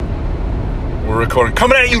recording.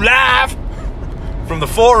 Coming at you live from the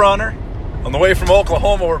Forerunner. On the way from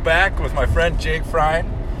Oklahoma, we're back with my friend Jake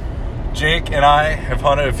Frine. Jake and I have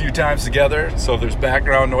hunted a few times together, so if there's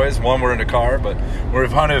background noise, one, we're in a car, but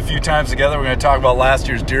we've hunted a few times together. We're going to talk about last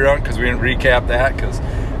year's deer hunt because we didn't recap that because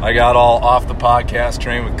I got all off the podcast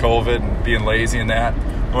train with COVID and being lazy and that.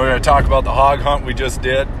 We're going to talk about the hog hunt we just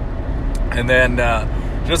did, and then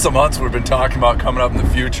just some hunts we've been talking about coming up in the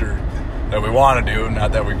future that we want to do,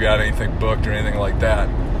 not that we've got anything booked or anything like that.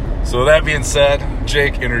 So with that being said,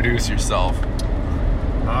 Jake, introduce yourself.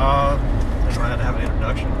 I had to have an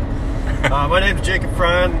introduction. My name is Jacob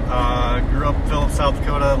Frine. Grew up in Phillips, South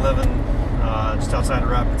Dakota, living just outside of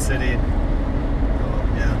Rapid City.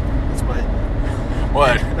 Yeah, that's my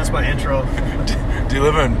That's my intro. Do you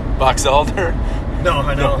live in Box Elder? No,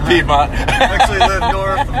 I don't. Piedmont. I actually live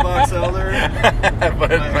north of Box Elder.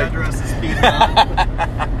 My address is Piedmont.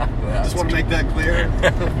 Just want to make that clear.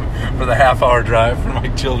 For the half-hour drive for my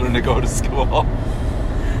children to go to school.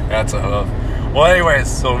 That's a hoof. Well, anyways,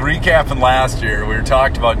 so recapping last year, we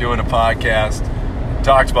talked about doing a podcast,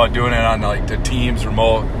 talked about doing it on like the Teams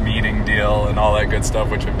remote meeting deal and all that good stuff,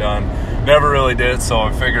 which I've done. Never really did, so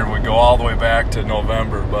I figured we'd go all the way back to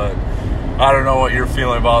November, but I don't know what your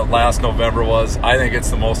feeling about last November was. I think it's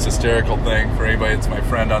the most hysterical thing for anybody that's my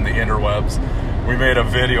friend on the interwebs. We made a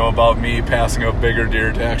video about me passing up bigger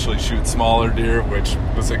deer to actually shoot smaller deer, which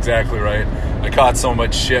was exactly right. I caught so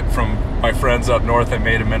much shit from my friends up north I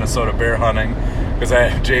made in Minnesota bear hunting because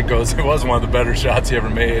Jake goes, it was one of the better shots he ever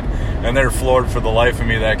made, and they're floored for the life of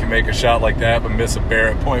me that I can make a shot like that but miss a bear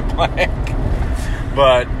at point blank.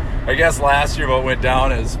 But I guess last year what went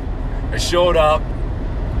down is I showed up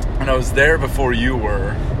and I was there before you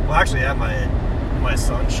were. Well, actually, I had my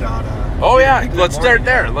son shot. Oh yeah, let's start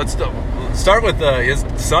there. Let's start with his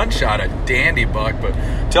son shot a dandy buck. But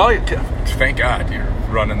thank God you're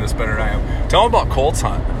running this better than I am. Tell him about Colt's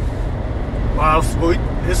hunt. Well,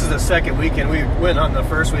 this is the second weekend. We went on the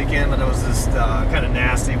first weekend, but it was just kind of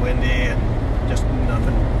nasty, windy, and just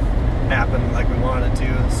nothing happened like we wanted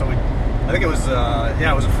to. So I think it was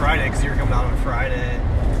it was a Friday because you were coming out on Friday.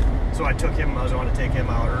 So I took him. I was going to take him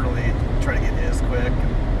out early, try to get his quick.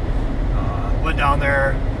 Went down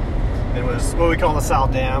there. It was what we call the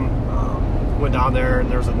South Dam. Went down there, and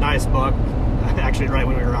there was a nice buck, actually right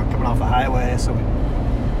when we were coming off the highway. So we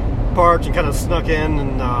parked and kind of snuck in,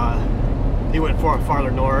 and he went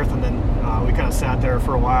farther north, and then we kind of sat there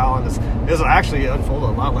for a while, and it was actually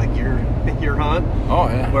unfolded a lot like your hunt. Oh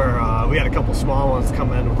yeah. Where we had a couple small ones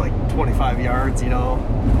come in with like 25 yards, you know.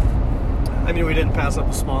 I mean, we didn't pass up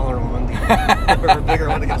a smaller one or a bigger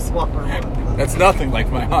one to get a smaller one. That's nothing like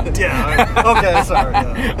my hunt. Yeah. Okay. Sorry.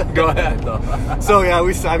 Yeah. Go ahead, though. So yeah,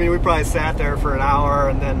 we probably sat there for an hour,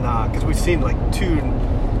 and then because we've seen like two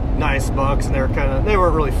nice bucks, and they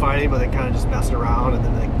weren't really fighting, but they kind of just messed around, and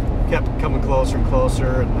then they kept coming closer and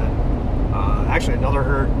closer, and then actually another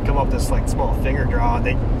herd come up this like small finger draw.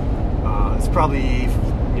 And it's probably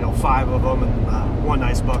 5 of them, and one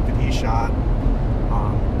nice buck that he shot.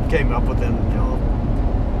 Came up within,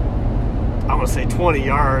 I want to say 20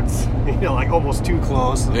 yards, like almost too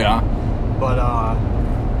close. Yeah. But,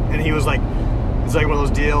 and he was like, it's like one of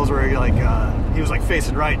those deals where he was like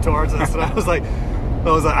facing right towards us, and I was like,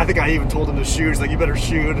 I think I even told him to shoot. He's like, you better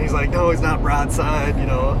shoot. And he's like, no, he's not broadside,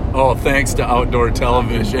 Oh, thanks to outdoor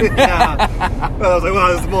television. Yeah. I was like,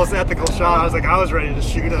 well, it was the most ethical shot. I was like, I was ready to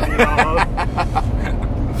shoot him,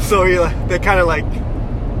 So they kind of like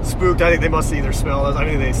spooked. I think they must have either smelled us. I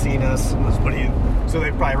mean, they seen us. So they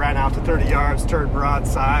probably ran out to 30 yards, turned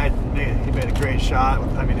broadside. He made a great shot.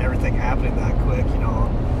 I mean, everything happening that quick,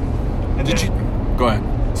 And Go ahead.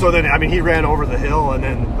 So then, he ran over the hill, and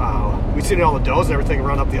then we seen all the does and everything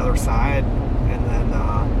run up the other side. And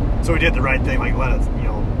then, so we did the right thing, like let it,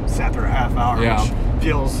 sat there a half hour, which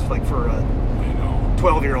feels like for a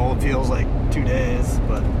 12-year-old feels like 2 days.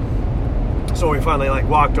 But so we finally like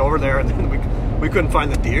walked over there, and then we couldn't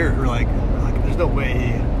find the deer. We're like, there's no way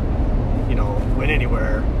he, went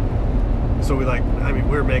anywhere. So we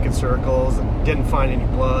were making circles and didn't find any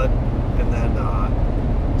blood. And then,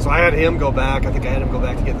 so I had him go back. I think I had him go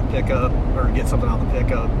back to get the pickup or get something out of the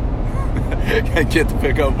pickup. Get the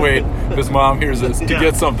pickup. Wait, his mom hears this. To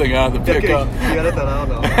get something out of the pickup. You edit that out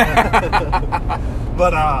now.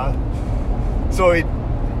 But, so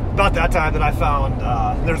about that time that I found,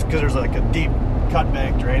 there's like a deep cut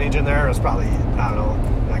bank drainage in there. It was probably, I don't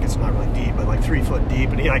know, I guess not really deep, but like 3 foot deep,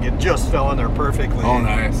 and it just fell in there perfectly. Oh,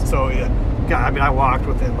 nice. So I walked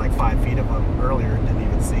within like 5 feet of him earlier and didn't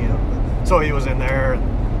even see him. So he was in there.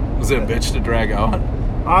 Was it a bitch to drag out?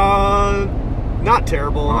 Not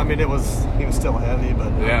terrible. Oh. He was still heavy,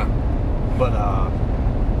 but yeah. But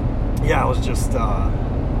Yeah, it was just,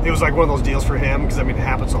 it was like one of those deals for him because, I mean, it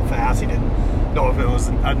happened so fast. He didn't know if it was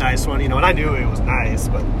a nice one, and I knew it was nice,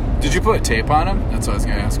 but... Did you put a tape on him? That's what I was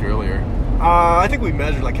going to ask earlier. I think we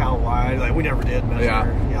measured, like, how wide. Like, we never did measure.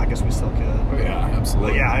 Yeah. I guess we still could. Yeah,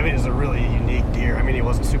 absolutely. But yeah, I mean, it's a really unique deer. I mean, he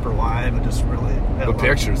wasn't super wide, but just really... The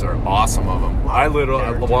pictures are awesome of him. I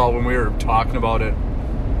literally, well, when we were talking about it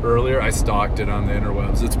earlier, I stalked it on the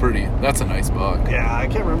interwebs. It's pretty, that's a nice buck. Yeah, I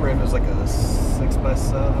can't remember if it was like a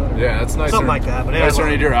 6x7. Yeah, that's nicer. Something like that. But nicer than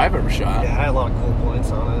any deer I've ever shot. Yeah, I had a lot of cool points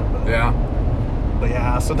on it. But, yeah. But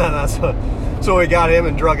yeah, so then so we got him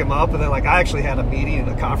and drug him up, and then like I actually had a meeting and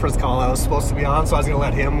a conference call I was supposed to be on, so I was gonna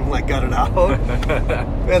let him like gut it out.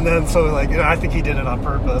 And then so like I think he did it on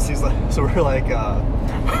purpose. He's like, so we're like,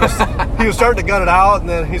 he was starting to gut it out, and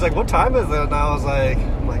then he's like, "What time is it?" And I was like,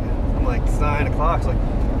 I'm like it's 9 o'clock. He's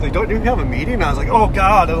like, don't you have a meeting? And I was like, oh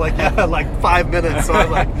God. I'm like, yeah, like 5 minutes. So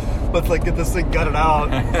I'm like, let's like get this thing gutted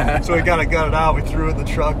out. So we got it gutted out. We threw it in the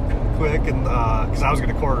truck quick, and because I was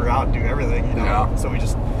going to quarter out and do everything, Yeah. So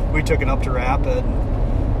we took it up to Rapid.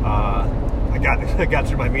 I got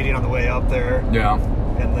through my meeting on the way up there. Yeah.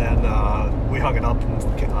 And then we hung it up and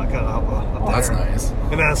cut it up there. That's nice.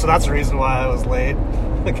 And then so that's the reason why I was late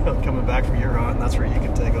coming back from your run. That's where you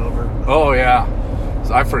can take over. Oh yeah.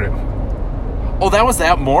 So I forget. Oh, that was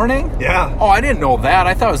that morning? Yeah. Oh, I didn't know that.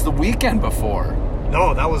 I thought it was the weekend before.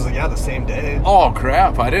 No, that was the same day. Oh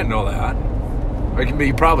crap! I didn't know that.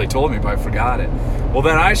 You probably told me, but I forgot it. Well,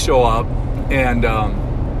 then I show up, and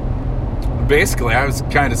basically I was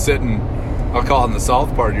kind of sitting, I'll call it in the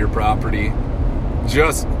south part of your property,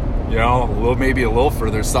 just maybe a little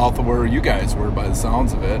further south of where you guys were, by the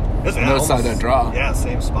sounds of it. It's on the other side of that draw. Yeah,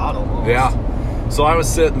 same spot almost. Yeah. So I was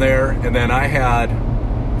sitting there, and then I had,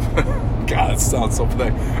 God, it sounds so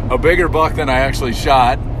pathetic, a bigger buck than I actually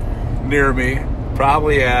shot near me,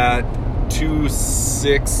 probably at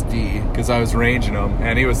 260, because I was ranging him,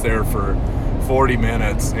 and he was there for 40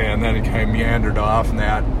 minutes, and then he kind of meandered off and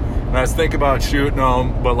that. And I was thinking about shooting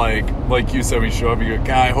him, but like you said, when you show up, you go,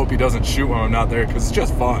 God, I hope he doesn't shoot when I'm not there, because it's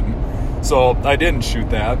just fun. So I didn't shoot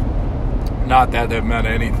that. Not that meant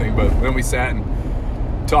anything, but then we sat and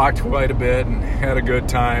talked quite a bit and had a good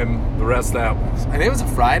time. The rest of that, I think it was a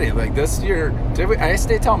Friday. Like this year, I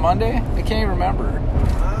stay till Monday? I can't even remember.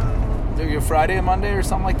 Did you Friday and Monday or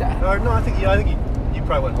something like that? No, I think you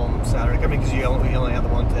probably went home Saturday. I mean, because you only had the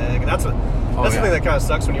one tag, and that's the thing that kind of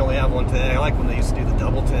sucks when you only have one tag. I like when they used to do the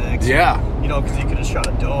double tags. Yeah. Because you could have shot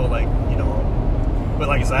a doe, But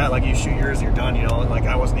like I said, like you shoot yours, you're done. And like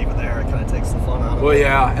I wasn't even there. It kind of takes the fun out of it. Well,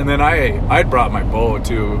 yeah, and then I'd brought my bow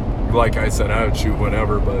too. Like I said, I would shoot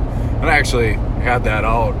whatever, and I actually had that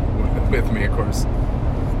out with me. Of course,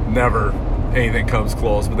 never anything comes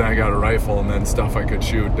close, but then I got a rifle, and then stuff I could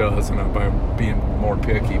shoot does, and I'm being more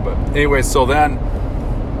picky. But anyway, so then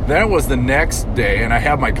it was the next day, and I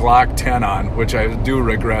had my Glock 10 on, which I do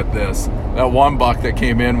regret this. That one buck that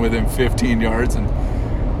came in within 15 yards, and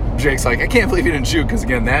Jake's like, I can't believe you didn't shoot, because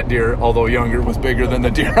again, that deer, although younger, was bigger than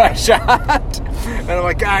the deer I shot. And I'm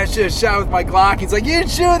like, God, I should have shot with my Glock. He's like, you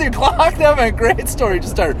didn't shoot with your Glock? That was a great story.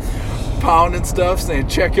 Just start pounding stuff, saying,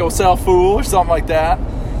 check yourself, fool, or something like that.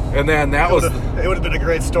 And then it would have been a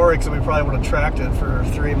great story, because we probably would have tracked it for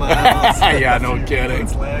 3 miles. Yeah, no kidding.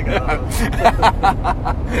 Its leg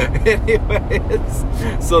Anyways,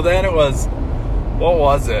 so then it was, what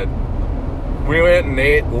was it? We went and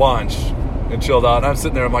ate lunch and chilled out, and I'm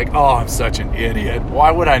sitting there, I'm like, oh, I'm such an idiot.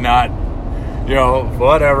 Why would I not,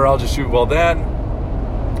 whatever, I'll just shoot. Well, then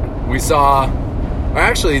we saw,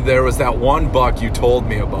 actually, there was that one buck you told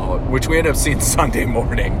me about, which we ended up seeing Sunday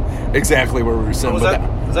morning, exactly where we were sitting. Was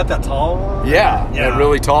that tall one? Yeah, that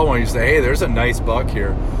really tall one. You say, hey, there's a nice buck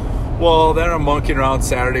here. Well, then I'm monkeying around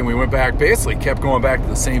Saturday, and we went back, basically kept going back to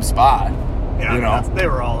the same spot. Yeah, that's where they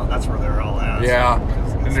were all at. Yeah.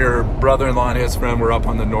 And your brother-in-law and his friend were up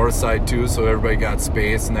on the north side too, so everybody got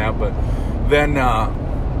space and that. But then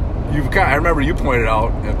I remember you pointed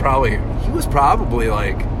out, and he was probably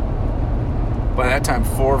like, by that time,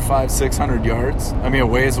 400, 500, 600 yards. I mean, a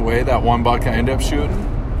ways away. That one buck I ended up shooting.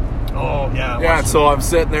 Oh yeah. Yeah. So I'm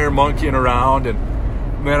sitting there monkeying around, and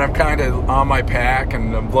then I'm kind of on my pack,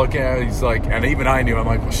 and I'm looking at it. He's like, and even I knew. I'm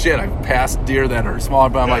like, well, shit, I've passed deer that are smaller,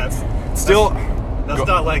 but I'm like, still. That's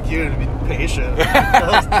not like you to be patient.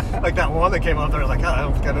 Like that one that came up there, like, I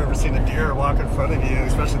don't think I've ever seen a deer walk in front of you,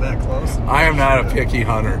 especially that close. I am not a picky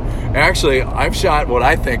hunter. Actually, I've shot what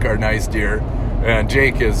I think are nice deer, and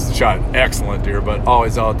Jake has shot excellent deer, but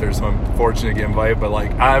always out there, so I'm fortunate to get invited. But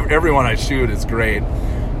like, everyone I shoot is great.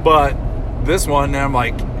 But this one, I'm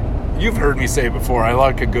like, you've heard me say before, I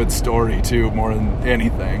like a good story too, more than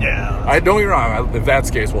anything. Yeah. I don't get me wrong. If that's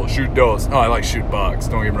the case, well, shoot does. No, I like shoot bucks.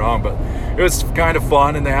 Don't get me wrong, but it was kind of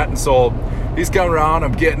fun and that. And so he's coming around.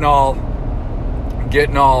 I'm getting all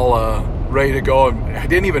ready to go. I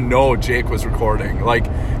didn't even know Jake was recording. Like,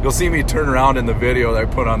 you'll see me turn around in the video that I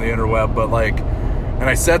put on the interweb, but like, and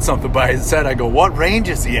I said something, but I go, what range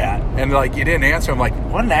is he at? And like, you didn't answer. I'm like,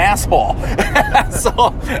 what an asshole. So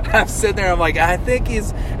I'm sitting there, I'm like, I think if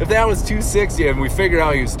that was 260, and we figured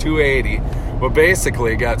out he was 280, but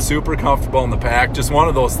basically got super comfortable in the pack. Just one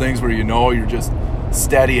of those things where you're just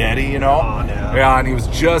steady Eddie, Oh, yeah. Yeah, and he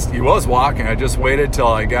was walking. I just waited till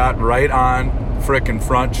I got right on frickin'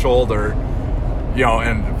 front shoulder,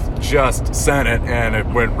 and just sent it, and it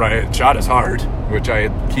went right. It shot his heart, which I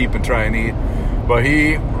keep and try and eat. But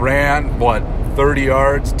he ran, 30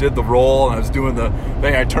 yards, did the roll, and I was doing the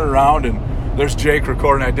thing. I turned around, and there's Jake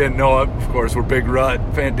recording. I didn't know it. Of course, we're big Rut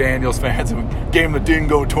Daniels fans. Gave him the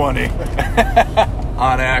Dingo 20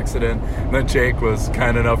 on accident. And then Jake was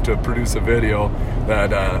kind enough to produce a video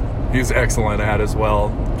that he's excellent at as well,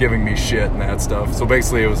 giving me shit and that stuff. So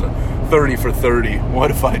basically, it was a 30 for 30.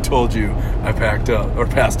 What if I told you I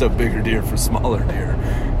passed up bigger deer for smaller deer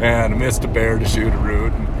and missed a bear to shoot a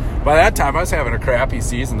root? And by that time, I was having a crappy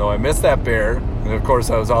season, though. I missed that bear, and of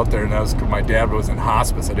course, I was out there, and my dad was in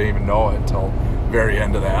hospice. I didn't even know it until the very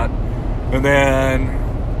end of that. And then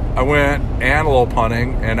I went antelope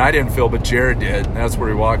hunting, and I didn't feel, but Jared did. And that's where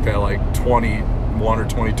he walked that like 21 or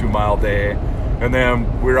 22 mile day. And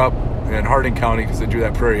then we were up in Hardin County because they do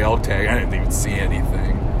that prairie elk tag. I didn't even see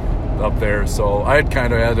anything up there, so I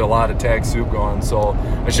had a lot of tag soup going. So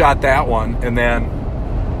I shot that one, and then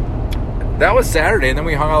that was Saturday, and then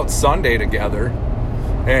we hung out Sunday together,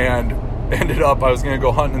 and ended up, I was going to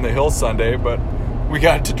go hunting in the hills Sunday, but we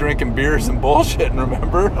got to drinking beers and bullshitting,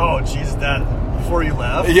 remember? Oh, jeez, that before you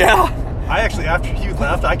left? Yeah. I actually, after you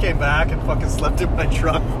left, I came back and fucking slept in my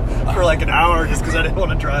truck for like an hour just because I didn't want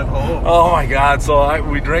to drive home. Oh, my God. So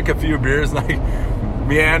we drank a few beers, and I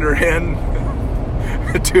meander in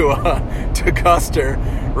to Custer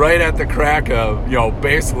right at the crack of,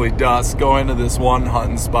 basically dusk, going to this one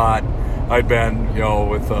hunting spot I'd been,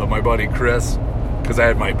 with my buddy Chris, because I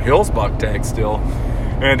had my Hills buck tag still,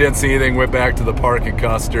 and didn't see anything. Went back to the park at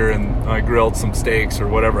Custer, and I grilled some steaks or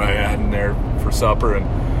whatever I had in there for supper,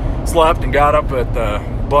 and slept, and got up at the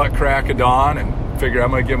butt crack of dawn, and figured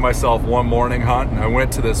I'm going to give myself one morning hunt. And I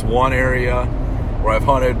went to this one area where I've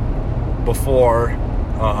hunted before,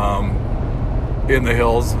 in the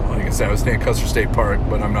hills. Like I said, I was staying at Custer State Park,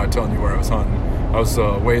 but I'm not telling you where I was hunting. I was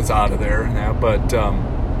ways out of there and that, but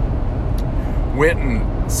went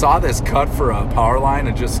and saw this cut for a power line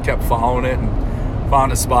and just kept following it, and found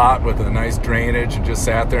a spot with a nice drainage, and just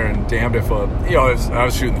sat there, and damned if I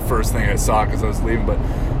was shooting the first thing I saw because I was leaving, but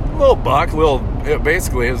a little buck,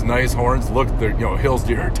 basically his nice horns looked, hills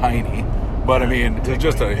deer are tiny, but I mean, it was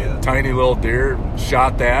just a tiny little deer.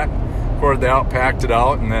 Shot that, poured that out, packed it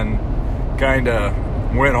out, and then kind of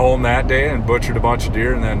went home that day and butchered a bunch of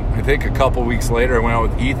deer. And then I think a couple weeks later, I went out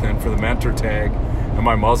with Ethan for the mentor tag and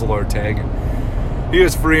my muzzleloader tag. And he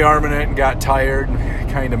was free arming it and got tired and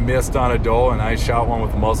kind of missed on a doe, and I shot one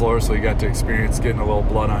with a muzzleloader, so he got to experience getting a little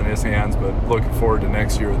blood on his hands. But looking forward to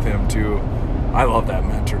next year with him too. I love that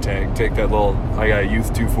mentor tag. Take that I got a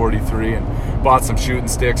Youth 243 and bought some shooting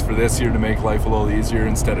sticks for this year to make life a little easier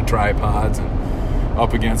instead of tripods and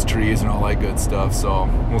up against trees and all that good stuff. So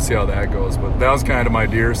we'll see how that goes. But that was kind of my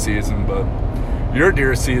deer season. But your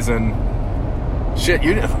deer season, shit,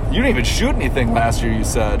 you didn't even shoot anything last year, you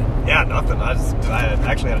said. Yeah, nothing. I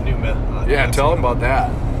actually had a new yeah, tell them about that.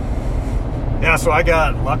 Yeah, so I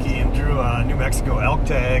got lucky and drew a New Mexico elk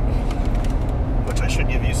tag, which I should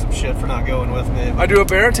give you some shit for not going with me. I drew a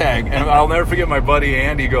bear tag, and I'll never forget my buddy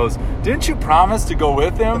Andy goes, "Didn't you promise to go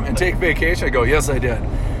with him and take vacation?" I go, "Yes, I did."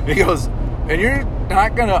 He goes, "And you're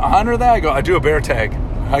not going to honor that?" I go, "I do a bear tag."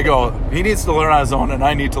 I go, "He needs to learn on his own, and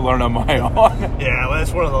I need to learn on my own." Yeah, well,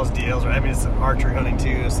 it's one of those deals, right? I mean, it's archery hunting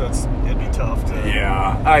too, so it'd be tough to...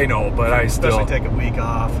 Yeah, I know, but I still... Especially take a week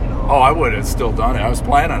off, Oh, I would have still done it. I was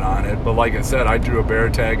planning on it, but like I said, I drew a bear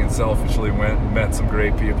tag and selfishly went and met some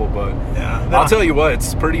great people, but... Yeah. I'll tell you what,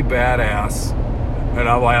 it's pretty badass, and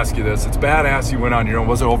I'll ask you this. It's badass you went on your own.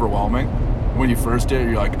 Was it overwhelming when you first did?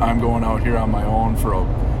 You're like, I'm going out here on my own for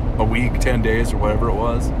a week, 10 days, or whatever it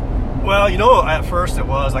was? Well, at first it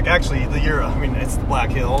was, like, actually, the year, I mean, it's the Black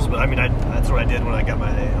Hills, but, I mean, that's what I did when I got my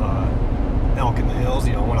elk in the hills,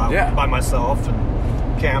 when I was by myself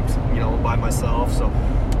and camped, by myself, so,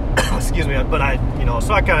 excuse me, but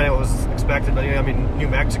so I kind of was expected, but, I mean, New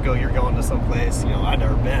Mexico, you're going to some place, I'd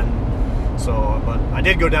never been, so, but I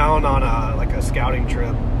did go down on a scouting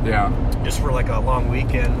trip Yeah. Just for like a long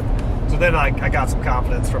weekend. So then I got some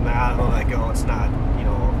confidence from that. And I'm like, oh, it's not, you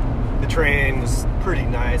know, the terrain was pretty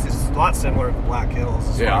nice. It's a lot similar to the Black Hills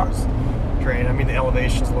as far as terrain. I mean, the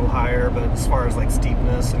elevation's a little higher, but as far as like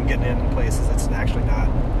steepness and getting in places, it's actually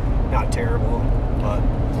not terrible. But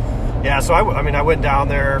yeah, so I went down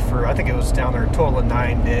there for, I think it was down there a total of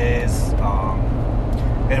 9 days.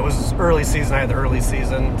 And it was early season. I had the early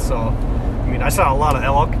season, so I mean, I saw a lot of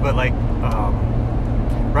elk, but like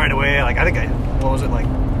right away, like I think what was it like?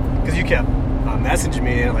 Because you kept messaging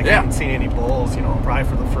me and like I hadn't seen any bulls, you know, probably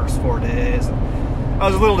for the first 4 days. And I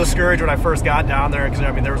was a little discouraged when I first got down there because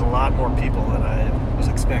I mean there was a lot more people than I was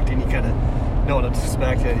expecting. You kind of know what to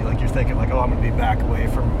expect. Like you're thinking like, oh, I'm going to be back away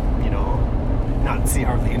from, you know, not see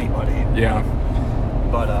hardly anybody. Yeah.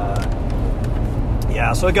 But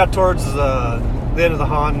yeah, so it got towards the end of the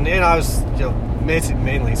hunt, and I was, you know,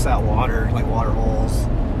 mainly sat water, like water holes.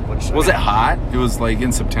 Which Was it hot? It was like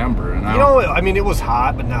in September, and I mean, it was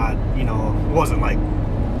hot, but not, you know, it wasn't like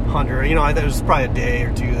 100. You know, there was probably a day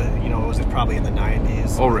or two that, you know, it was probably in the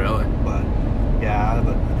 90s. Oh, really? But yeah,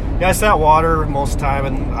 I sat water most of the time,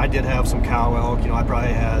 and I did have some cow elk. You know, I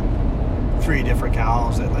probably had 3 different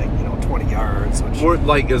cows at like, you know, 20 yards. Which,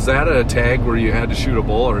 like, is that a tag where you had to shoot a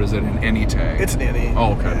bull, or is it an any tag? It's an any.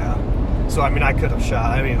 Oh, okay. Yeah. So I mean, I could have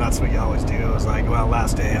shot. I mean, that's what you always do. It was like, well,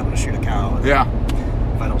 last day I'm going to shoot a cow. Yeah.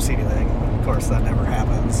 If I don't see anything, of course that never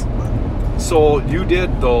happens. But. So you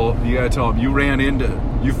did though. You gotta tell them you ran into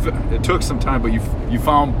you. It took some time, but you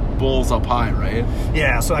found bulls up high, right?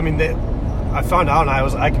 Yeah. So I mean, I found out,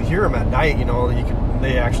 and I could hear them at night. You know,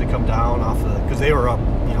 they actually come down off because they were up,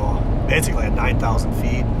 you know, basically at 9,000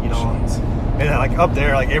 feet. You know, Jeez. and like up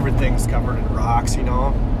there, like everything's covered in rocks. You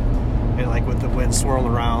know, and like with the wind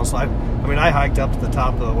swirling around. So I mean, I hiked up to the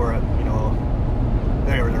top of where, you know,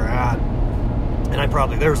 where they're at.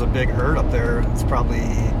 And there's a big herd up there. It's probably,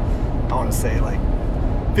 I want to say like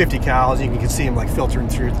 50 cows. You can see them like filtering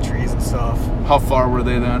through the trees and stuff. How far were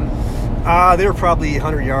they then? They were probably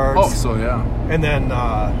 100 yards. Oh, so yeah. And then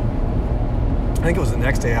I think it was the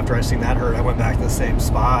next day after I seen that herd, I went back to the same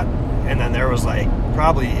spot. And then there was like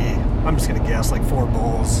probably, I'm just going to guess, like 4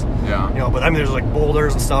 bulls. Yeah. You know, but I mean, there's like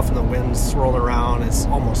boulders and stuff and the wind's swirling around. It's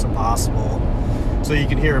almost impossible. So you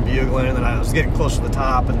can hear them bugling. And then I was getting close to the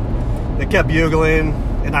top and they kept bugling,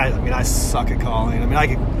 and I mean, I suck at calling. I mean, I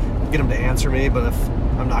could get them to answer me, but if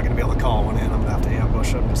I'm not going to be able to call one in, I'm going to have to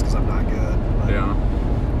ambush them just because I'm not good. But, yeah.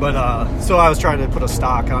 But so I was trying to put a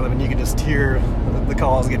stock on them, and you could just hear the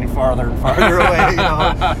calls getting farther and farther away. You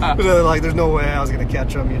know, like there's no way I was going to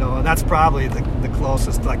catch them. You know, and that's probably the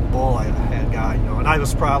closest like bull I had got. You know, and I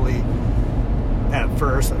was probably at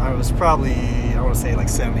first I want to say like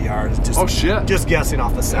 70 yards. Just guessing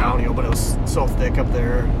off the sound. You know, but it was so thick up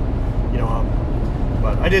there. You know,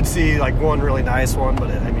 but I did see like one really nice one,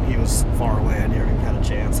 but I mean he was far away. I never even had a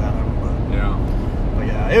chance at him. But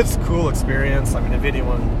yeah, it's a cool experience. I mean, if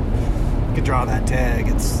anyone could draw that tag,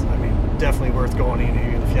 it's definitely worth going in,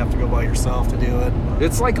 even if you have to go by yourself to do it. But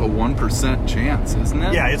it's like a 1% chance, isn't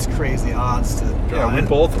it? Yeah, it's crazy odds to draw. Yeah, we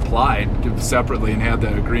both applied separately and had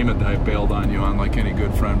that agreement that I bailed on you on, like any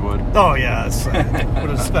good friend would. Oh yeah, I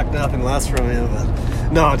would expect nothing less from you.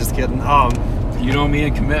 But no, just kidding. You know me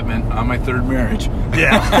and commitment on my 3rd marriage.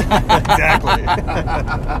 Yeah, exactly.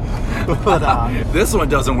 But this one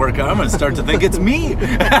doesn't work out. I'm going to start to think it's me.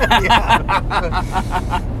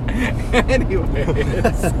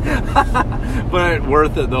 Anyways. But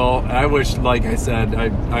worth it though. I wish, like I said,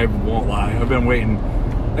 I won't lie. I've been waiting.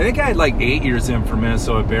 I think I had like 8 years in for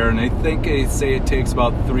Minnesota bear, and I think they say it takes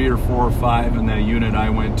about 3 or 4 or 5 in the unit I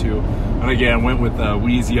went to. And again, went with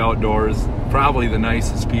Wheezy Outdoors. Probably the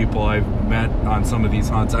nicest people I've met on some of these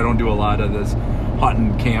hunts. I don't do a lot of this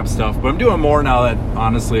hunting camp stuff, but I'm doing more now that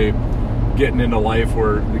honestly getting into life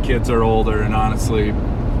where the kids are older and honestly,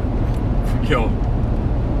 you know,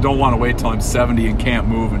 don't want to wait till I'm 70 and can't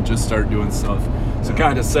move and just start doing stuff. So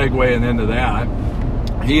kind of segueing into that,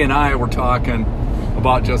 he and I were talking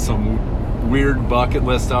about just some weird bucket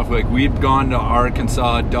list stuff. Like we'd gone to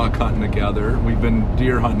Arkansas duck hunting together. We've been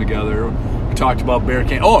deer hunting together. We talked about bear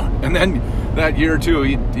camp. Oh, and then that year or two,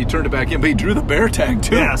 he turned it back in, but he drew the bear tag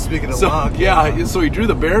too. Yeah, speaking of luck. Yeah, so he drew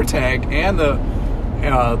the bear tag and the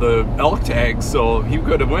elk tag, so he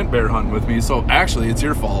could have went bear hunting with me. So actually, it's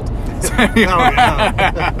your fault.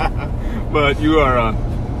 But you are,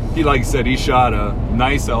 he like I said, he shot a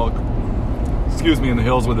nice elk, in the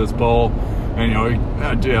hills with his bow. And,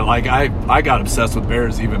 you know, like I got obsessed with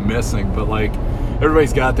bears even missing, but like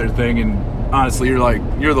everybody's got their thing. And honestly,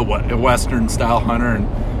 you're the Western style hunter,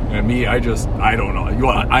 and me, I don't know.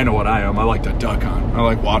 I know what I am. I like to duck hunt. I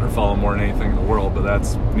like waterfowl more than anything in the world, but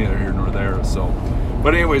that's neither here nor there. So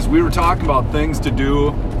But anyways, we were talking about things to do,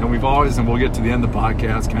 and we'll get to the end of the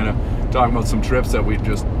podcast, kind of talking about some trips that we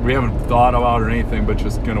haven't thought about or anything, but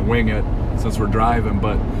just gonna wing it since we're driving.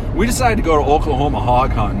 But we decided to go to Oklahoma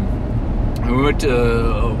hog hunting, and we went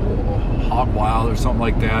to Hog Wild or something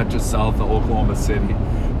like that, just south of Oklahoma City.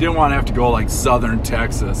 Didn't want to have to go like southern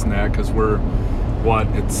Texas and that, because we're,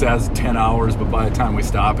 it says 10 hours, but by the time we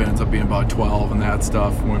stop, it ends up being about 12 and that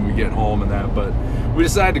stuff when we get home and that. But we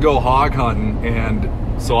decided to go hog hunting, and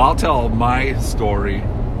so I'll tell my story,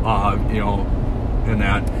 in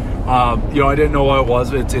that. I didn't know what it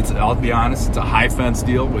was. It's I'll be honest, it's a high fence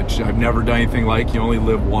deal, which I've never done anything like. You only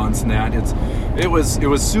live once and that. It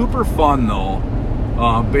was super fun though.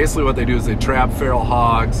 Basically what they do is they trap feral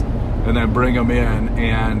hogs and then bring them in,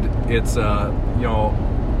 and it's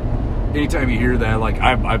anytime you hear that, like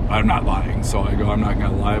I'm not lying, so I go, I'm not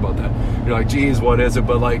gonna lie about that. You're like, geez, what is it?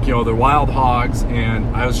 But like, they're wild hogs,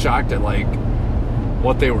 and I was shocked at like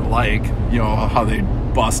what they were like, how they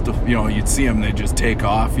bust, you'd see them, they just take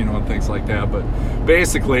off, and things like that. But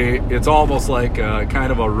basically it's almost like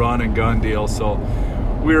kind of a run and gun deal. So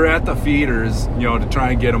we were at the feeders, to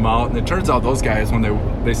try and get them out, and it turns out those guys, when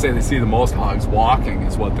they say they see the most hogs walking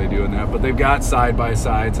is what they do in that, but they've got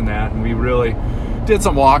side-by-sides and that, and we really did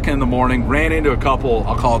some walking in the morning, ran into a couple,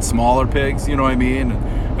 I'll call it smaller pigs, you know what I mean,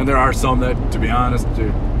 and there are some that, to be honest,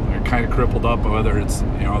 they're kind of crippled up, whether it's,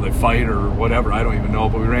 they fight or whatever, I don't even know,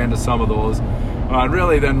 but we ran into some of those. And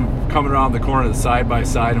really then coming around the corner of the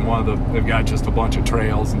side-by-side, and they've got just a bunch of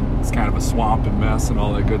trails, and it's kind of a swamp and mess and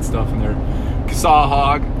all that good stuff in there. Saw a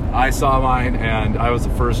hog, I saw mine, and I was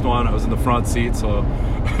the first one. I was in the front seat, so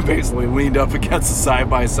basically leaned up against the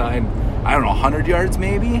side-by-side. I don't know, 100 yards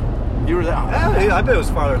maybe? You were there? I bet it was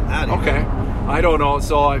farther than that. Okay. I don't know.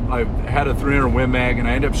 So I had a 300 Win Mag, and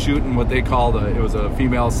I ended up shooting what they called it was a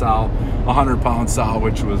female sow, 100-pound sow,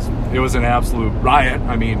 which was an absolute riot.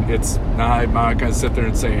 I mean, I'm not going to sit there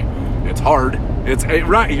and say it's hard.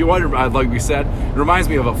 Right. You wonder, like we said, it reminds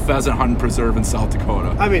me of a pheasant hunting preserve in South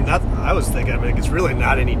Dakota. I mean, I was thinking, it's really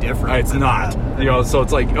not any different. It's not. So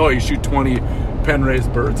it's like, you shoot 20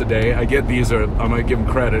 pen-raised birds a day. I get these I might give them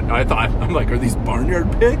credit. I'm like, are these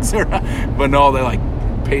barnyard pigs? But no, they like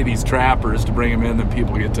pay these trappers to bring them in, then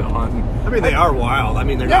people get to hunting. They are wild.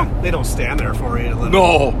 They don't stand there for you to let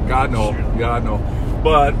No, God no. God no.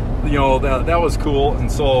 But, that was cool.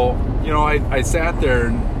 And so, I sat there,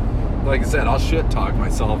 and like I said, I'll shit talk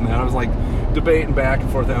myself, man. I was like debating back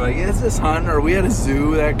and forth. I'm like, is this hunting? Are we at a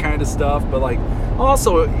zoo? That kind of stuff. But like,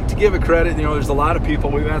 also to give it credit, there's a lot of people.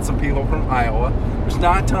 We've had some people from Iowa. There's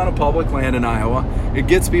not a ton of public land in Iowa. It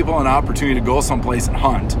gets people an opportunity to go someplace and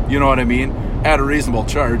hunt. You know what I mean? At a reasonable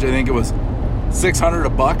charge. I think it was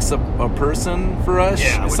 $600 a person for us,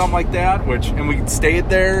 something like that. And we stayed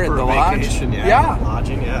there at the lodge.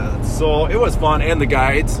 Lodging, So it was fun, and the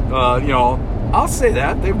guides, I'll say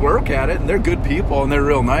that they work at it, and they're good people, and they're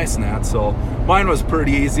real nice and that. So mine was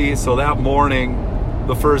pretty easy. So that morning,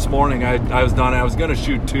 the first morning, I was done. I was gonna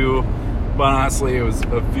shoot 2, but honestly, it was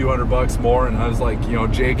a few $100 more, and I was like,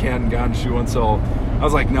 Jake hadn't gotten shooting, so I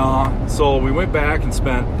was like, nah. So we went back and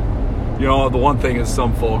spent. The one thing is,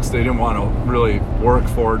 some folks, they didn't want to really work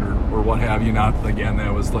for it or what have you. Not, again,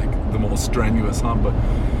 that was like the most strenuous hunt, but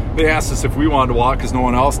they asked us if we wanted to walk because no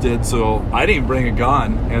one else did. So I didn't bring a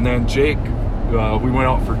gun. And then Jake, we went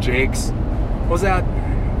out for Jake's, was that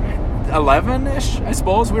 11-ish, I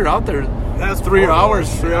suppose? We were out there. That's 4 hours,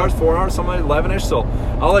 something like 11-ish. So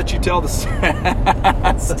I'll let you tell the story.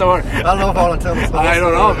 I don't know if I want to tell the story. I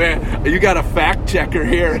don't know, man. You got a fact checker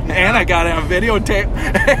here, and I got it on videotape.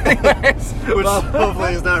 Anyways, which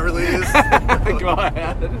hopefully is not released. Go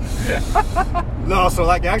ahead. No, so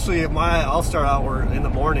like actually, I'll start out. We're in the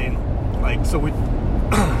morning, like so we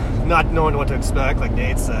not knowing what to expect. Like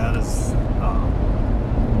Nate said, is.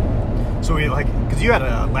 So we because you had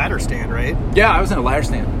a ladder stand, right? Yeah, I was in a ladder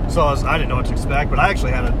stand. So I didn't know what to expect, but I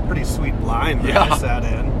actually had a pretty sweet blind that I sat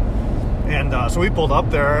in. And so we pulled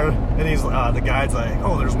up there, and he's the guide's like,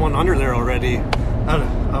 "Oh, there's one under there already."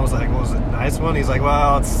 I was like, "Was it a nice one?" He's like,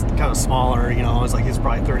 "Well, it's kind of smaller, It's like he's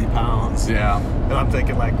probably 30 pounds." Yeah. And I'm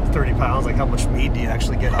thinking, like, 30 pounds, like how much meat do you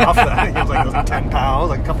actually get off that? He was like, "Was it 10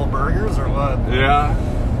 pounds, like a couple burgers or what?" Yeah.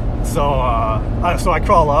 So I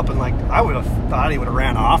crawl up, and like I would have thought he would have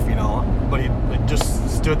ran off, but he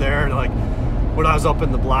just stood there, and like when I was up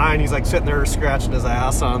in the blind, he's like sitting there scratching his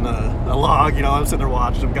ass on a log. I'm sitting there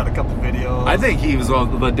watching him. Got a couple videos. I think he was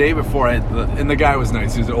the day before, and the guy was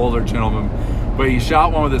nice. He was an older gentleman, but he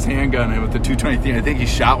shot one with his handgun and with the 223. I think he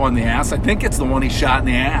shot one in the ass. I think it's the one he shot in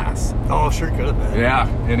the ass. Oh, sure could have been. Yeah.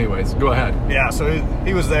 Anyways, go ahead. Yeah. So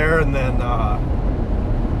he was there, and then.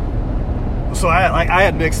 So I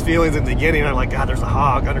had mixed feelings in the beginning. I'm like, God, there's a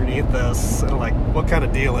hog underneath this. And I'm like, what kind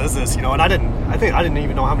of deal is this? And I didn't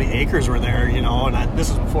even know how many acres were there. And this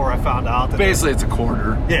was before I found out that basically it's a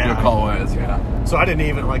quarter. Yeah. Call it as, yeah. So I didn't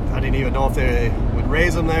even know if they would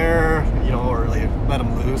raise them there, or they let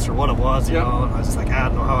them loose or what it was, And I was just like, I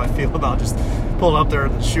don't know how I feel about just pulling up there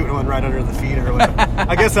and shooting one right under the feeder.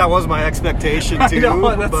 I guess that was my expectation too.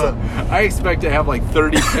 I expect to have like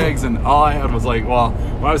 30 pigs, and all I had was like, well,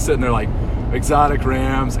 when I was sitting there, like exotic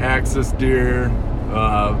rams, axis deer,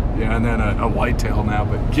 and then a whitetail now.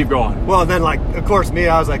 But keep going. Well, and then of course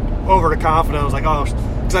I was like overconfident. I was like, oh,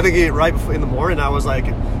 because I think right before, in the morning I was like,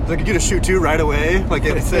 you're gonna shoot two right away, like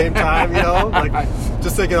at the same time,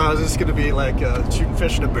 just thinking I was just gonna be like shooting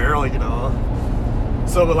fish in a barrel,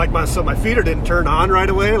 So, but my feeder didn't turn on right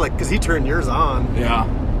away, because he turned yours on. Yeah.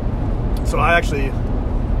 So I actually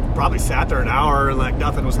probably sat there an hour and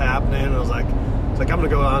nothing was happening. And I was like, I'm gonna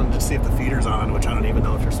go on and just see if the feeder's on, which I don't even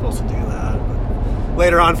know if you're supposed to do that. But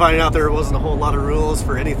later on, finding out there wasn't a whole lot of rules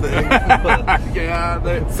for anything.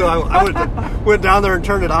 So I went down there and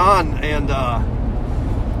turned it on, and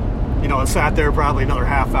I sat there probably another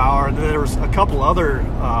half hour. And then there was a couple other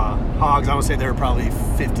hogs. I would say they were probably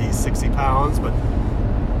 50, 60 pounds, but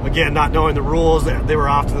again, not knowing the rules, they were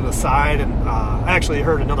off to the side, and I actually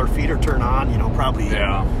heard another feeder turn on, probably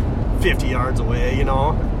 50 yards away, and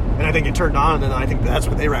I think it turned on, and I think that's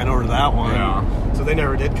when they ran over to that one. Yeah. So they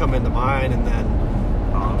never did come into mine, and then...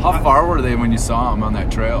 How far were they when you saw them on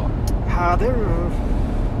that trail? They were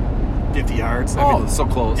 50 yards. So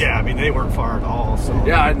close. Yeah, they weren't far at all. So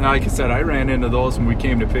yeah, and like I said, I ran into those when we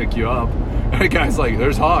came to pick you up, and the guy's like,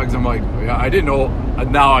 there's hogs. I'm like, yeah, I didn't know.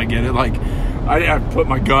 Now I get it. I put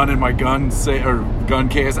my gun in my gun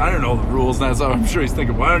case. I don't know the rules, and so I'm sure he's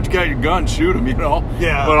thinking, why don't you get your gun, shoot him,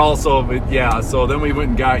 Yeah. But also, so then we went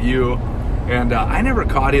and got you, and I never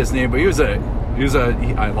caught his name, but we figured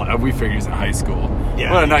he's in high school.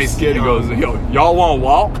 Yeah. What a nice kid. He goes, y'all want to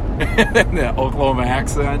walk? In that Oklahoma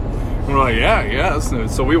accent. And we're like, yeah, yes.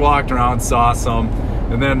 So we walked around, saw some,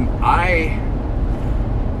 and then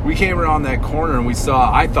we came around that corner and we saw,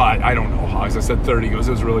 I don't know hogs. I said 30, because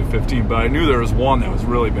it was really 15, but I knew there was one that was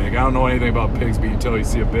really big. I don't know anything about pigs, but you tell you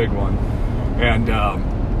see a big one. And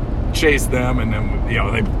chased them, and then,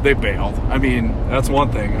 they bailed. That's one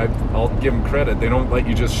thing. I'll give them credit. They don't let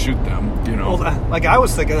you just shoot them, Well, I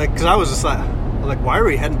was thinking, because I was just why are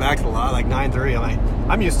we heading back to the lot 9:30?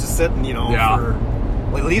 I'm used to sitting, for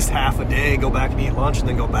at least half a day, go back and eat lunch, and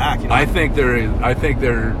then go back. I think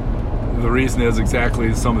the reason is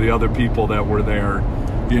exactly some of the other people that were there,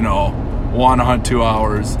 want to hunt 2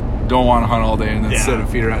 hours, don't want to hunt all day, and then sit and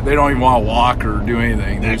feed her. They don't even want to walk or do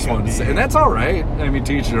anything. They just want to sit, and that's all right.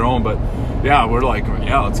 Teach their own. But we're like,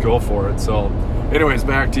 let's go for it. So, anyways,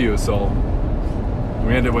 back to you. So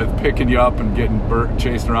we ended with picking you up and getting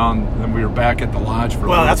chased around, and then we were back at the lodge for a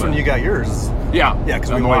little that's bit. when you got yours. Yeah,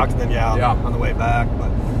 because we walked them on the way back. But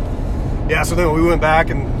so then we went back,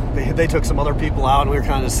 and they took some other people out, and we were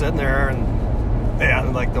kind of just sitting there, and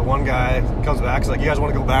the one guy comes back, he's like, you guys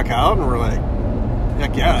want to go back out? And we're like,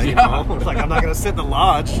 heck yeah. I'm not going to sit in the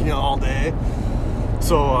lodge, all day.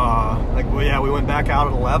 So, we went back out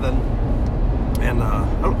at 11,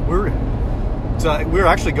 and we were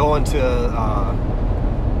actually going to,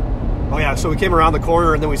 so we came around the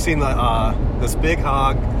corner, and then we seen this big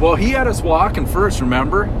hog. Well, he had us walking first,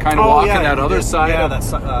 remember? Kind of walking that other side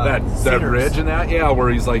of that ridge and that. Yeah, where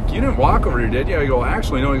he's like, you didn't walk over here, did you? I go,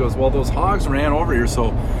 actually, no. He goes, well, those hogs ran over here,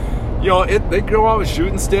 so... they go out with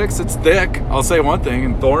shooting sticks. It's thick. I'll say one thing.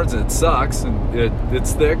 In thorns, it sucks. And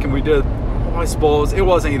it's thick. And we did, I suppose, it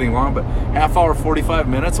wasn't anything long, but half hour, 45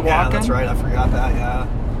 minutes of walking. Yeah, that's right. I forgot that, yeah.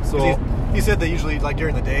 So he said they usually,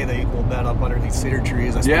 during the day, they will bed up underneath cedar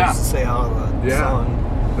trees, I suppose, to stay out of the sun.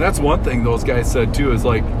 And that's one thing those guys said, too, is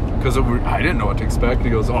because I didn't know what to expect. He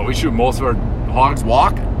goes, we shoot most of our hogs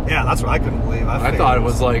walking. Yeah, that's what I couldn't believe. I thought it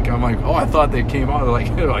was I thought they came out.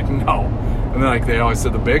 They're like, no. And then, they always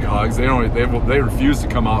said the big hogs, they refuse to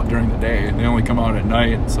come out during the day, and they only come out at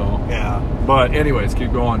night. So But anyways,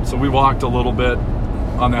 keep going. So we walked a little bit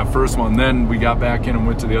on that first one. Then we got back in and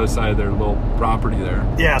went to the other side of their little property there.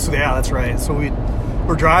 Yeah. So that's right. So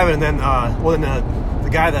we're driving, and then the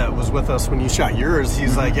guy that was with us when you shot yours,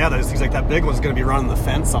 he's like, he's like, that big one's going to be running the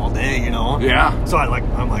fence all day, Yeah. So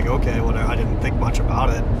I'm like, okay, well, I didn't think much about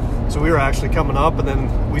it. So we were actually coming up, and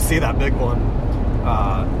then we see that big one.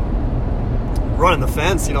 Running the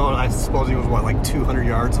fence, and I suppose he was 200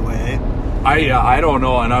 yards away. I don't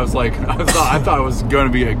know, and I was like, I thought it was going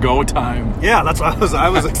to be a go time. Yeah, that's what I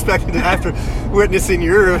was expecting after witnessing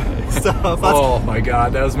your stuff. Oh my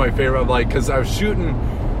God, that was my favorite. Because I was shooting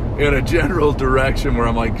in a general direction where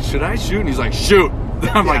I'm like, should I shoot? And he's like, shoot.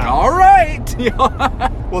 I'm like, Yeah. all right.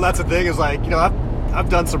 Well, that's the thing is like, I've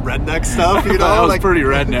done some redneck stuff, That was like pretty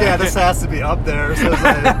redneck. Yeah, this has to be up there. So it's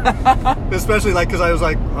like, especially like because I was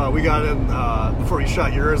like, we got in before you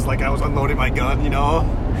shot yours. Like I was unloading my gun,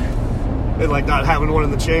 and like not having one in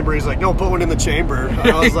the chamber. He's like, no, put one in the chamber. And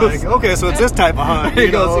I was like, okay, so it's this type of hunt. He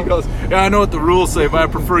goes, yeah, I know what the rules say, but I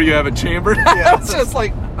prefer you have it chambered. Yeah. It's just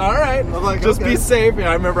like, all right, I'm like, just okay. be safe.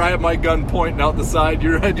 I remember I had my gun pointing out the side.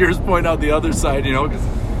 You had yours pointing out the other side, because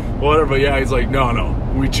whatever. But yeah, he's like, no,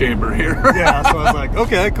 we chamber here. Yeah, so I was like,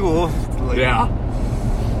 okay, cool. Like, Yeah.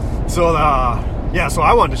 So so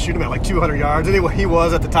I wanted to shoot him at like 200 yards. Anyway, he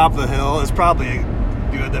was at the top of the hill. It's probably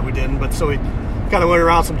good that we didn't, but so we kind of went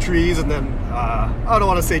around some trees and then I don't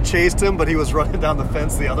want to say chased him, but he was running down the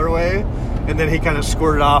fence the other way, and then he kind of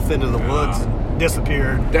squirted off into the woods and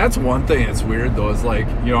disappeared. That's one thing that's weird though, is like,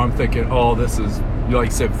 I'm thinking, oh, this is, you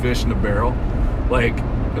like said, fish in a barrel. Like,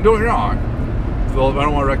 and don't get me wrong, well, I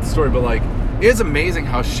don't want to wreck the story, but like, it's amazing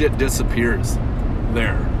how shit disappears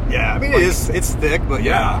there. Yeah, I mean, like, it's thick, but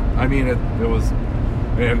yeah. I mean, it was,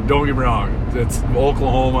 and don't get me wrong, it's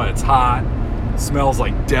Oklahoma, it's hot, it smells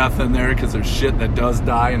like death in there because there's shit that does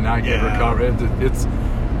die and not get recovered.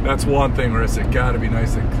 That's one thing where it's got to be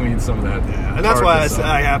nice to clean some of that. Yeah, and that's why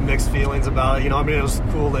I have mixed feelings about it. I mean, it was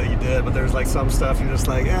cool that you did, but there's like some stuff you're just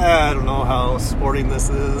like, I don't know how sporting this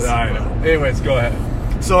is. I know. Anyways, go ahead.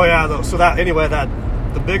 So yeah,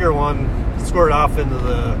 the bigger one squirted off into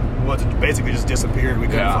the woods and basically just disappeared. We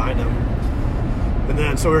couldn't find him. And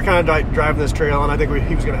then so we were kind of driving this trail, and I think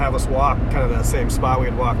he was going to have us walk kind of that same spot we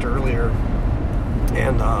had walked earlier.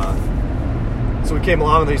 And so we came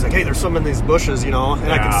along, and he's like, hey, there's some in these bushes, and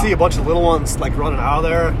I could see a bunch of little ones like running out of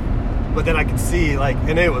there, but then I could see like,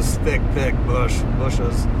 and it was thick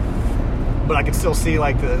bushes, but I could still see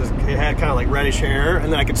like it had kind of like reddish hair,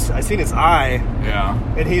 and then I seen his eye,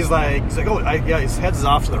 and he's like, oh, his head's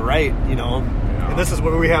off to the right, and this is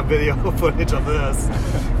where we have video footage of this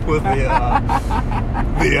with the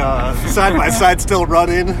side by side still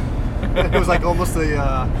running. It was like almost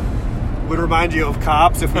would remind you of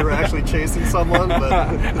cops if we were actually chasing someone, but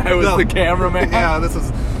I was the cameraman. Yeah,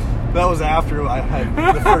 that was after I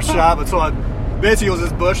had the first shot. But so basically it was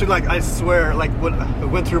this bush, and like I swear, like what it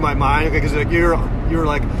went through my mind, because like you were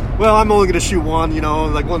like, well, I'm only gonna shoot one,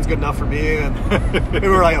 like one's good enough for me, and we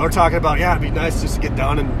we're talking about, it'd be nice just to get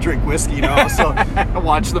down and drink whiskey, so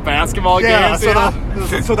watch the basketball games.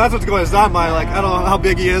 So that's what's going. It's not my like, I don't know how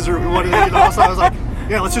big he is or what, so I was like,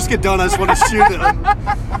 let's just get done. I just want to shoot him.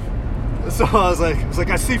 So I was like,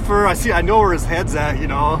 I see fur, I know where his head's at,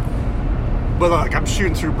 but like I'm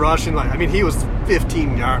shooting through brush, and like, I mean, he was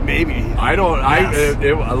 15 yards, maybe. Like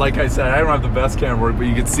I said, I don't have the best camera work, but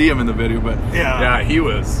you could see him in the video. But yeah, he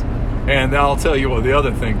was. And I'll tell you what, the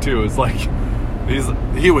other thing too is like,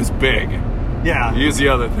 he was big. Yeah. Here's the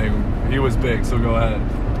other thing, he was big. So go ahead.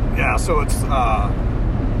 Yeah. So it's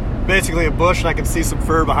basically a bush, and I can see some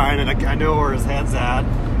fur behind it. I know where his head's at,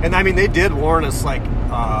 and I mean, they did warn us, like,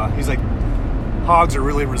 he's like, hogs are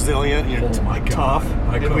really resilient, tough,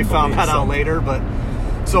 and we found that out later. But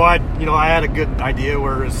so I had a good idea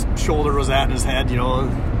where his shoulder was at in his head, and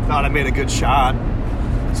thought I made a good shot.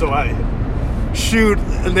 So I shoot,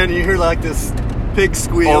 and then you hear like this pig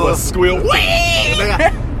squeal. Oh, the squeal!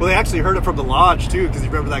 They actually heard it from the lodge too, because you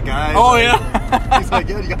remember that guy. Oh yeah. He's like,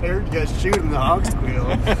 I heard you guys shooting the hog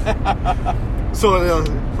squeal. So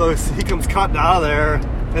he comes cutting out of there,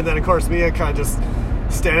 and then of course me, I kind of just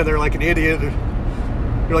standing there like an idiot.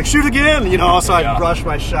 You're like, shoot again, so I brushed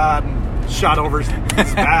my shot and shot over his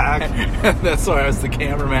back. That's why I was the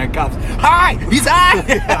cameraman. Cops, hi, he's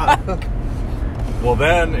high. Well,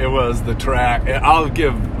 then it was the track. I'll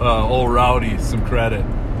give old Rowdy some credit.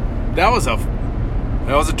 That was a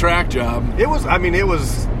track job. It was. I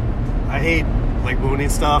hate like wounding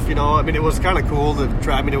stuff, it was kind of cool to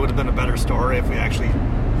try. It would have been a better story if we actually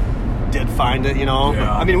did find it,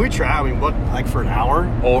 Yeah. But, we tried. What, like for an hour?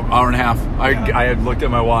 Oh, hour and a half. I had looked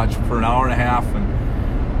at my watch for an hour and a half,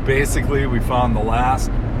 and basically we found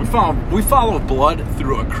we followed blood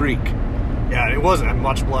through a creek. Yeah, it wasn't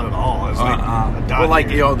much blood at all. It was like a dot. Well, like,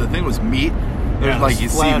 the thing was meat. There's like, you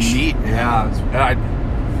flesh. see meat. Yeah.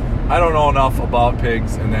 I don't know enough about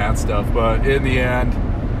pigs and that stuff, but in the end,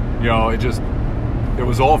 it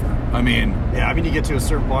was over. You get to a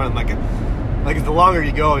certain point, like the longer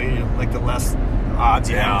you go, the less odds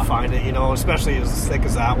you have to find it, especially as thick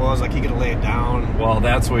as that was. Like, he could lay it down. Well,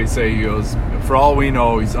 that's what he say. He goes, for all we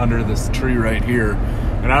know, he's under this tree right here.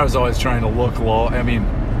 And I was always trying to look low. Don't get me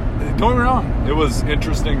wrong. It was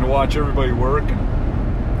interesting to watch everybody work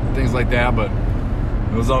and things like that, but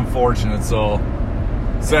it was unfortunate. So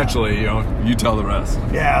essentially, you know, you tell the rest.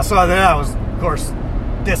 Yeah, so then I was, of course,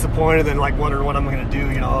 disappointed and like wondering what I'm going to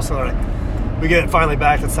do, you know. So we get finally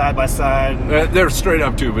back to side by side. They're straight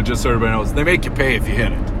up too, but just so everybody knows, they make you pay if you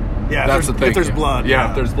hit it. Yeah, that's the thing. If there's blood. Yeah,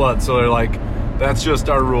 if there's blood. So they're like, that's just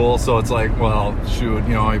our rule. So it's like, well, shoot,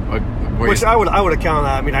 you know, I which I would have counted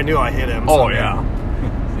that. I mean, I knew I hit him. So, oh yeah,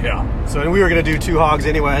 yeah. So and we were going to do 2 hogs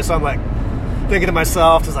anyway. So I'm like thinking to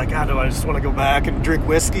myself, do I just want to go back and drink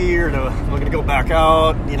whiskey, or am I going to go back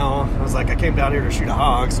out? You know, I was like, I came down here to shoot a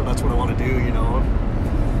hog, so that's what I want to do. You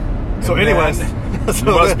know. So anyways, you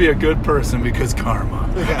must be a good person because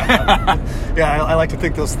karma. Yeah, I like to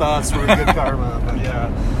think those thoughts were good karma, but yeah.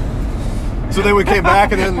 So then we came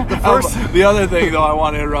back, and then the other thing, though, I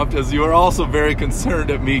want to interrupt is you were also very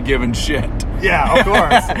concerned at me giving shit. Yeah, of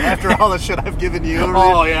course. After all the shit I've given you.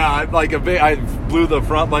 Oh, yeah. I blew the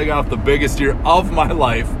front leg off the biggest deer of my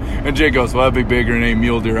life. And Jake goes, well, that'd be bigger than a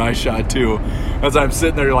mule deer I shot, too. As I'm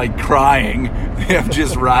sitting there, like, crying. They have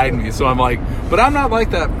just riding me. So I'm like, but I'm not like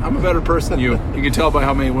that. I'm a better person than you. You can tell by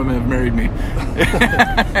how many women have married me.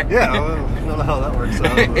 Yeah, well, I don't know how that works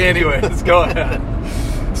out. Anyways, go ahead.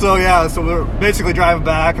 So, yeah, so we're basically driving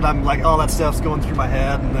back, and I'm like, all that stuff's going through my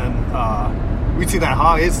head. And then we see that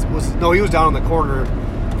hog. He was down in the corner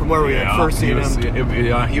from where we had first seen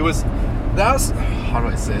him. He was, how do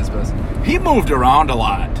I say this best? He moved around a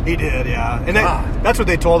lot. He did, yeah. And that's what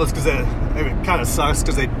they told us, because it kind of sucks,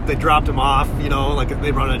 because they dropped him off, you know, like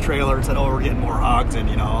they run a trailer and said, oh, we're getting more hogs in,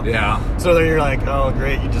 you know. Yeah. So then you're like, oh,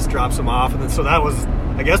 great, you just dropped some off. And then so that was,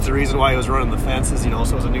 I guess, the reason why he was running the fences, you know,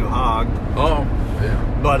 so it was a new hog. Oh, yeah.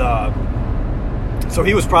 But, so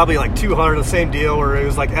he was probably like 200, the same deal, where he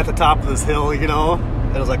was like at the top of this hill, you know.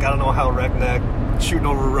 And it was like, I don't know how redneck, shooting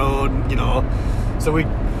over a road, you know. So we're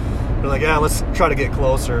like, yeah, let's try to get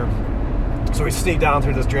closer. So we sneaked down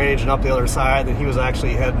through this drainage and up the other side, and he was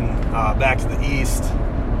actually heading back to the east.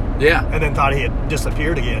 Yeah. And then thought he had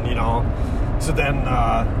disappeared again, you know. So then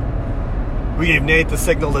we gave Nate the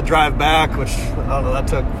signal to drive back, which, I don't know, that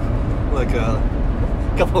took like a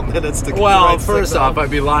couple of minutes to get Well, first off,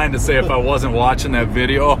 I'd be lying to say if I wasn't watching that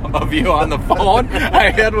video of you on the phone.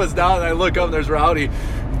 My head was down, and I look up, and there's Rowdy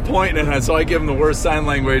pointing, and so I give him the worst sign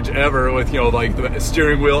language ever with, you know, like the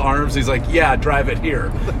steering wheel arms. He's like, yeah, drive it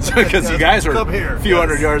here. Because you guys were a few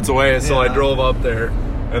hundred yards away, so I drove up there,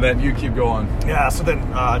 and then you keep going. Yeah, so then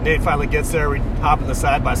Nate finally gets there. We hop in the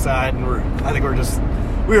side-by-side, and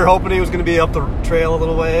we were hoping he was going to be up the trail a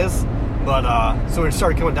little ways, but so we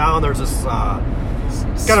started coming down. There's this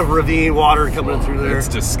kind of ravine water coming in through there. It's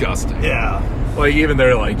disgusting. Yeah. Like, even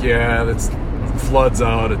they're like, yeah, that's floods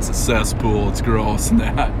out, it's a cesspool, it's gross and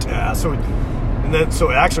that. Yeah,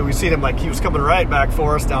 so actually we seen him, like, he was coming right back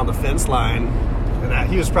for us down the fence line, and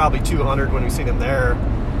he was probably 200 when we seen him there,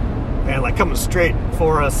 and like coming straight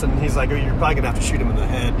for us, and he's like, oh, you're probably gonna have to shoot him in the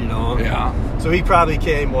head, you know. Yeah. So he probably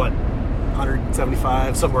came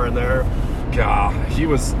 175, somewhere in there. God, he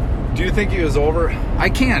was. Do you think he was over? I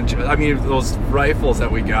can't. I mean, those rifles that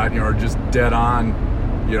we got, you know, are just dead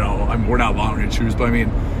on. You know, I mean, we're not long range shooters, but I mean,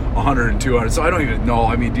 100 and 200. So I don't even know.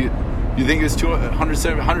 I mean, do you think it was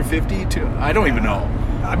 170, 150? I don't even know.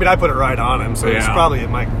 I mean, I put it right on him, so it's probably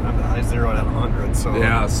I zeroed at 100. So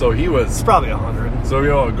yeah, so he was. It's probably 100. So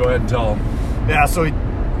go ahead and tell him. Yeah, so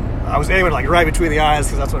I was aiming like right between the eyes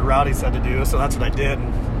because that's what Rowdy said to do. So that's what I did.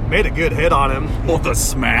 And made a good hit on him. Well, the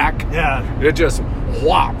smack. Yeah. It just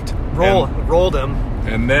whopped. Rolled him.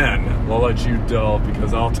 And then I'll let you tell,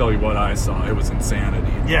 because I'll tell you what I saw. It was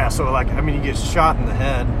insanity. Yeah, so like, I mean, you get shot in the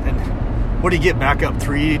head, and what do you get back up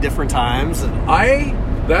 3 different times? And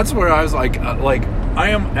that's where I was like, I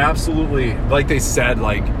am absolutely, like they said,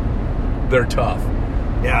 like, they're tough.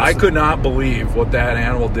 Yeah. I could not believe what that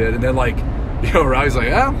animal did. And then, like, you know, Rowdy's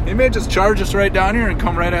like, he may just charge us right down here and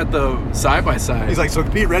come right at the side-by-side. He's like, so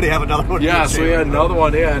be ready to have another one. Yeah, so he had another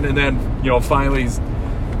one in, and then, you know, finally he's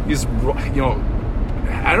you know,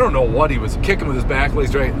 I don't know what he was kicking with his back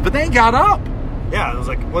legs, right? But they got up. Yeah, it was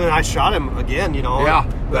like, well, then I shot him again, you know. Yeah.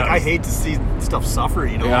 Like, I hate to see stuff suffer,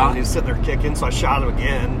 you know. Yeah. When he was sitting there kicking, so I shot him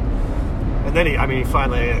again. And then he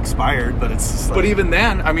finally expired, but it's just like, But even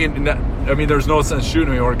then, I mean, there's no sense shooting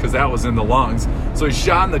anymore because that was in the lungs. So he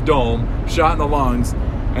shot in the dome, shot in the lungs,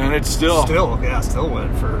 and it still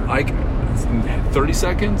went for like 30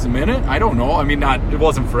 seconds, a minute. I don't know. I mean, it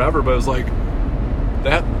wasn't forever, but it was like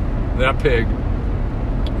that pig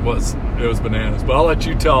was bananas. But I'll let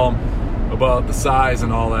you tell him about the size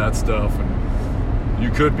and all that stuff. And you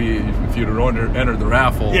could be if you'd have entered the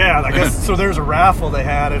raffle. Yeah, I guess so. There's a raffle they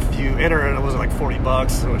had. If you enter it, it was like $40,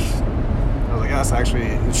 which I was like, that's actually,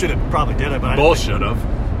 it should have probably did it, but both should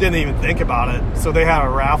have. didn't even think about it. So they had a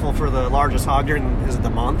raffle for the largest hog during, is it the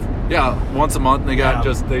month? Yeah, once a month. And they got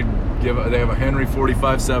they have a Henry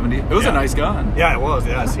 4570. It was a nice gun. Yeah, it was.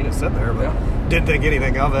 Yeah, I seen it sit there, but didn't think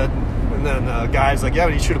anything of it. And then guy's like, yeah,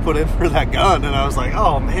 but you should have put in for that gun. And I was like,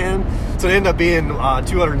 oh man. So it ended up being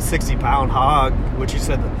 260 pound hog, which he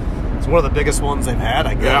said it's one of the biggest ones they've had,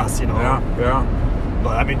 I guess. You know. Yeah.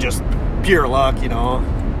 But I mean, just pure luck, you know.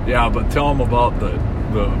 Yeah, but tell them about the.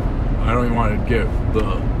 I don't even want to get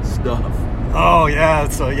the stuff. Oh yeah,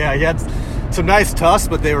 so yeah, he had some nice tusks,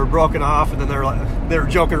 but they were broken off, and then they were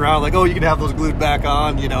joking around like, oh, you can have those glued back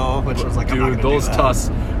on, you know. Which was like, dude, I'm not gonna those do that. tusks,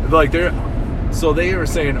 like so they were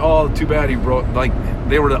saying, oh, too bad he broke. Like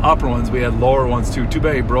they were the upper ones, we had lower ones too. Too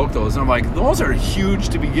bad he broke those. And I'm like, those are huge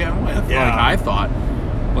to begin with. Yeah. Like I thought,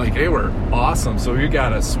 like they were awesome. So you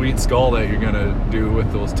got a sweet skull that you're gonna do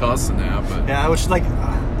with those tusks and that. But yeah, which like.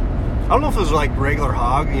 I don't know if it was like regular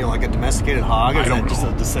hog, you know, like a domesticated hog. Or is that just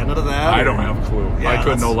a descendant of that? I don't have a clue. Yeah, I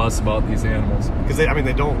couldn't know less about these animals. Because they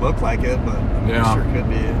don't look like it, but they sure could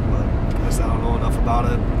be. But I guess I don't know enough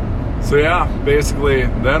about it. So yeah, basically,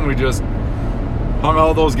 then we just hung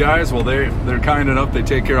all those guys. Well, they're kind enough. They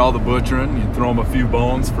take care of all the butchering. You throw them a few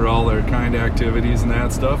bones for all their kind activities and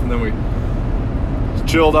that stuff. And then we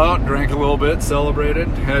chilled out, drank a little bit, celebrated,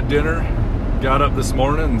 had dinner, got up this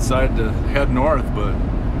morning and decided to head north. But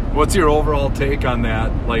what's your overall take on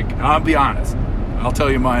that? Like, I'll be honest. I'll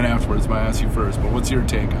tell you mine afterwards, but I ask you first. But what's your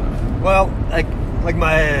take on it? Well, like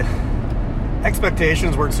my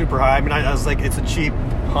expectations weren't super high. I mean, I was like, it's a cheap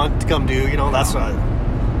hunt to come do. You know, that's what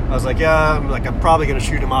I was like. Yeah, I'm probably gonna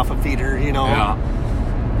shoot him off a feeder. You know. Yeah.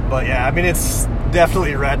 But yeah, I mean, it's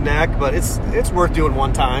definitely redneck, but it's worth doing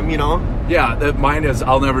one time. You know. Yeah, mine is.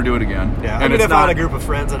 I'll never do it again. Yeah, and I mean, if I had a group of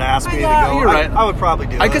friends that asked me to go, you're right. I would probably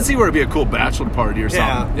do it. I could see where it'd be a cool bachelor party or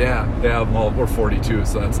something. Yeah. Well, we're 42,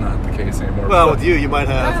 so that's not the case anymore. Well, with you might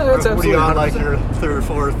have. Yeah, that's what are you on, like your third or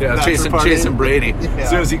fourth? Yeah, chasing Brady. Yeah. As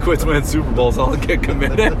soon as he quits winning Super Bowls, I'll get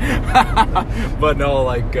committed. But no,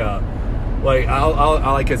 like I'll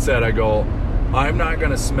like I said, I go, I'm not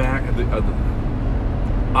gonna smack.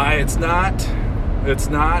 It's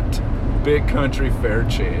not big country fair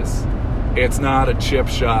chase. It's not a chip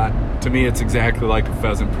shot. To me, it's exactly like a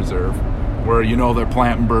pheasant preserve, where they're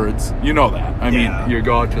planting birds. You know that. I mean, you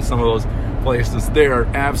go out to some of those places. They are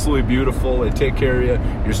absolutely beautiful. They take care of you.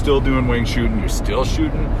 You're still doing wing shooting. You're still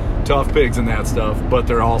shooting tough pigs and that stuff, but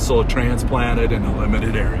they're also transplanted in a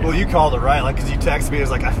limited area. Well, you called it right, like, because you texted me, it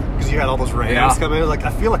was like, because you had all those rams come in, it was like,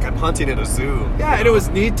 I feel like I'm hunting at a zoo. Yeah, and it was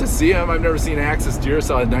neat to see them. I've never seen axis deer,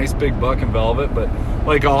 saw a nice big buck in velvet, but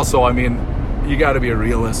like also, I mean, you got to be a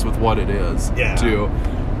realist with what it is, too.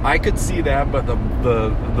 I could see that, but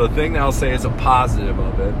the thing that I'll say is a positive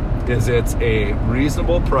of it is it's a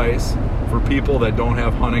reasonable price for people that don't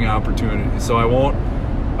have hunting opportunities. So I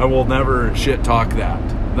will never shit talk that.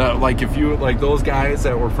 Like if you like those guys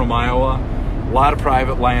that were from Iowa, a lot of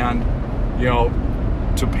private land,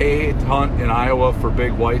 to pay to hunt in Iowa for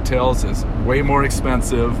big whitetails is way more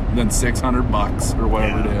expensive than $600 or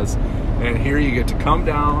whatever it is. And here you get to come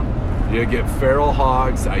down, you get feral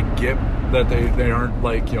hogs. I get that they aren't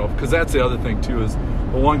like, because that's the other thing too is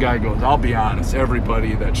the one guy goes, I'll be honest,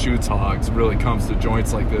 everybody that shoots hogs really comes to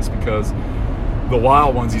joints like this because the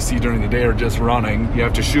wild ones you see during the day are just running. You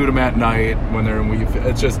have to shoot them at night when they're in weed.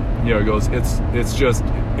 It's just, it goes, it's just,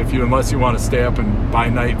 unless you want to stay up and buy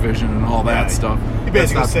night vision and all that stuff,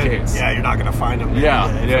 that's not the case. Yeah, you're not going to find them.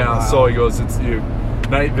 So he goes, it's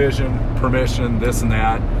night vision, permission, this and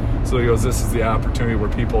that. So he goes, this is the opportunity where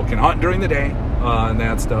people can hunt during the day and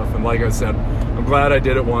that stuff. And like I said, I'm glad I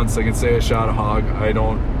did it once. I can say I shot a hog. I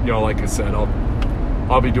don't, like I said,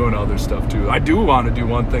 I'll be doing other stuff too. I do want to do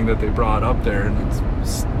one thing that they brought up there, and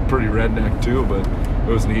it's pretty redneck too, but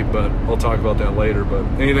it was neat. But I'll talk about that later. But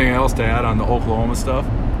anything else to add on the Oklahoma stuff?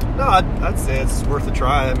 No, I'd say it's worth a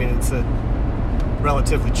try. I mean, it's a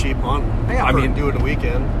relatively cheap hunt. Yeah, I mean, do it a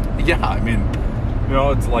weekend. Yeah, I mean,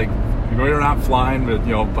 it's like you're not flying, but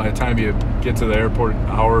by the time you get to the airport, an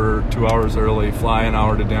hour or 2 hours early, fly an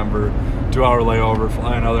hour to Denver, 2 hour layover,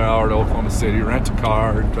 fly another hour to Oklahoma City, rent a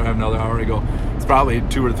car, drive another hour to go. It's probably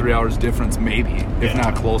 2 or 3 hours difference, maybe, if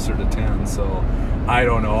not closer to 10. So I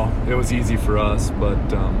don't know. It was easy for us, but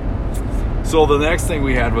so the next thing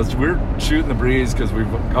we had was we're shooting the breeze because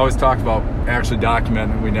we've always talked about actually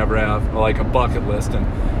documenting. We never have like a bucket list, and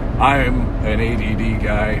I'm an ADD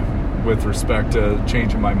guy with respect to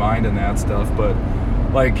changing my mind and that stuff. But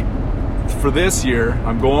like for this year,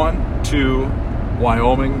 I'm going to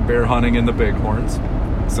Wyoming bear hunting in the Bighorns,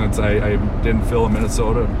 since I didn't fill in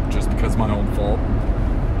Minnesota just because of my own fault.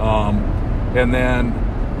 And then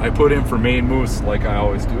I put in for Maine moose like I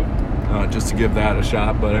always do. just to give that a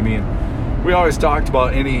shot. But I mean, we always talked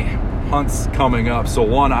about any hunts coming up. So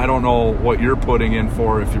one, I don't know what you're putting in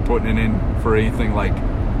for, if you're putting it in for anything like,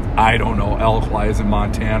 I don't know, elk lies in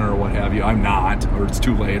Montana or what have you. I'm not, or it's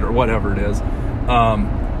too late or whatever it is.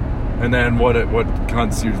 And then what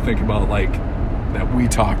hunts you think about, like, that we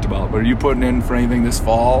talked about? But are you putting in for anything this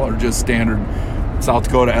fall, or just standard South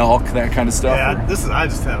Dakota elk, that kind of stuff? Yeah,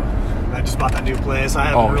 I just bought that new place. I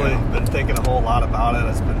haven't really been thinking a whole lot about it.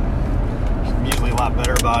 It's been usually a lot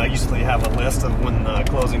better about it. I usually have a list of when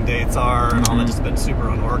closing dates are and all that. Just been super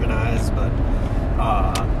unorganized, but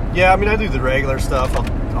yeah, I mean, I do the regular stuff.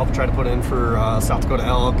 I'll try to put in for South Dakota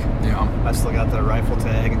elk. Yeah, I still got the rifle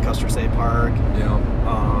tag in Custer State Park. Yeah.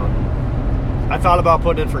 I thought about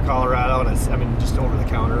putting in for Colorado, and I mean, just over the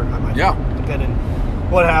counter. I might, depending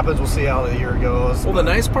what happens, we'll see how the year goes. Well, the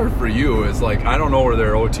nice part for you is, like, I don't know where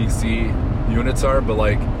their OTC units are, but,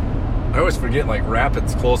 like, I always forget, like,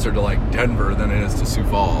 Rapid's closer to, like, Denver than it is to Sioux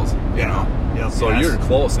Falls. You know? Yep. So you're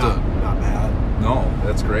close to. Not bad. No,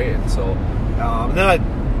 that's great. So. And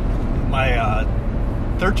then my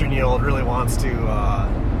 13-year-old really wants to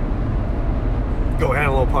go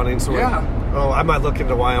antelope hunting. So I might look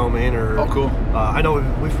into Wyoming or. Oh, cool. I know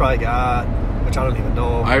we've probably got, which I don't even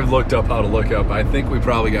know. I've looked up how to look up. I think we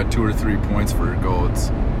probably got 2 or 3 points for goats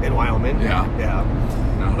in Wyoming. Yeah.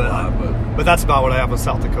 Not a lot, but that's about what I have with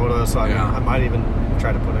South Dakota. So I might even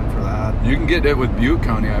try to put in for that. You can get it with Butte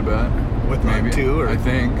County, I bet. With maybe 2, or I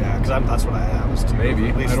think. Yeah, because that's what I have is 2. Maybe.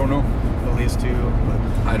 At least, I don't know. At least 2. But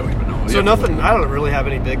I don't even know. So nothing. I don't really have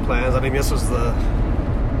any big plans. I mean, this was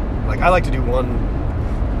I like to do one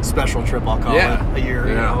special trip, I'll call it, a year.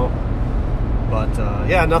 You know. But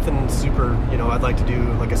nothing super. You know, I'd like to do,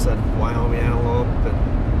 like I said, Wyoming antelope.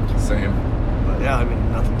 Same. But yeah, I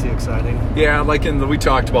mean, nothing too exciting. Yeah, like we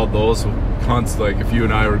talked about those hunts. Like if you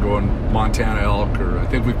and I were going Montana elk, or I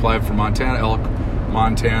think we applied for Montana elk,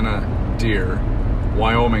 Montana deer,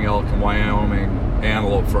 Wyoming elk, and Wyoming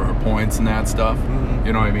antelope for our points and that stuff. Mm-hmm.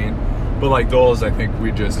 You know what I mean? But like those, I think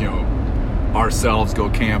we just, ourselves go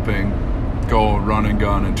camping, go run and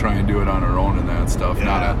gun, and try and do it on our own and that stuff.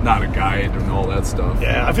 Yeah. Not a guide and all that stuff.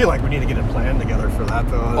 Yeah, I feel like we need to get a plan together for that,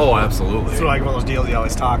 though. Oh, absolutely. It's like one of those deals you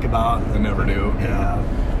always talk about. I never do.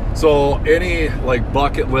 Yeah. So any like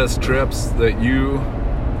bucket list trips that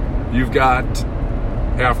you've got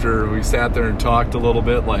after we sat there and talked a little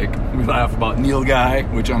bit, like we laugh about Neil Guy,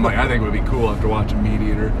 which I'm like, I think would be cool after watching Meat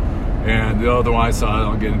Eater. And the other one I saw,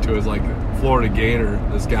 I'll get into, is like Florida Gator.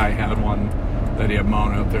 This guy had one that he had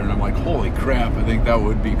mounted up there, and I'm like, holy crap, I think that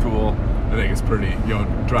would be cool. I think it's pretty,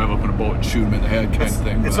 drive up in a boat and shoot him in the head kind of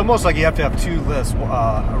thing. It's almost like you have to have 2 lists,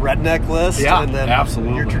 a redneck list, and then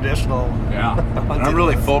your traditional. Yeah, and I'm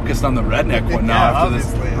really focused on the redneck one now after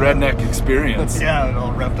this redneck experience. Yeah, and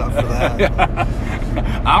all revved up for that.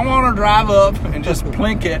 I want to drive up and just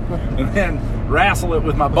plink it and then wrestle it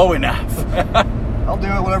with my Bowie knife. I'll do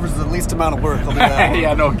it whatever's the least amount of work. I'll do that.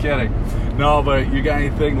 Yeah, no kidding. No, but you got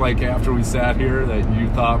anything like after we sat here that you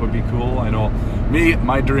thought would be cool? I know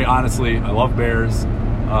my dream, honestly, I love bears.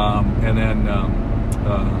 And then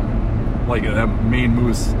like that Maine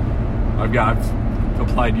moose, I've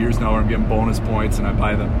applied years now where I'm getting bonus points, and I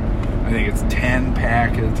buy them. I think it's 10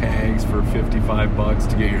 pack of tags for $55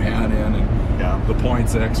 to get your hat in, and the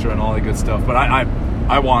points extra and all that good stuff. But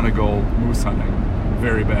I want to go moose hunting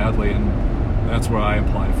very badly, and that's where I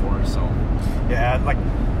apply for. So yeah, like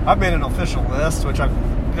I've made an official list, which I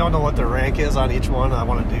don't know what the rank is on each one I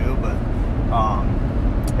want to do, but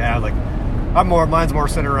like mine's more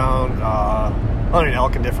centered around hunting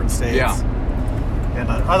elk in different states. Yeah. And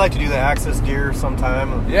I like to do the access deer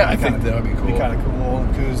sometime. Yeah, I think that would be cool. Be kind of cool.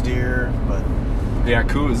 Coos deer, but yeah,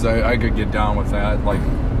 coos, I could get down with that. Like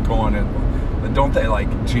going in, don't they like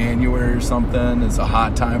January or something is a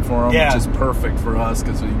hot time for them? Yeah. Which is perfect for us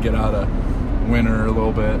because we get out of winter a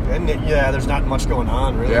little bit. And there's not much going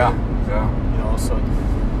on really. Yeah. So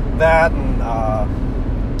that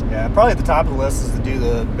and probably at the top of the list is to do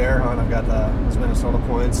the bear hunt. I've got those Minnesota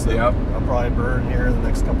points that I'll probably burn here in the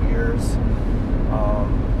next couple of years.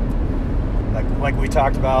 Like we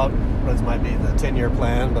talked about, this might be the 10-year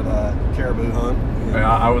plan, but caribou hunt.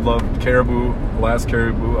 Yeah, I would love caribou, last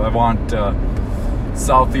caribou. I want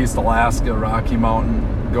Southeast Alaska, Rocky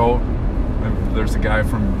Mountain goat. There's a guy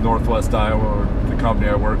from Northwest Iowa, or the company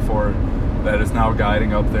I work for, that is now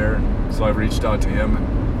guiding up there. So I've reached out to him,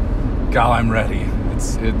 and God, I'm ready.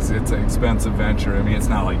 It's an expensive venture. I mean, it's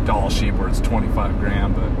not like doll sheep where it's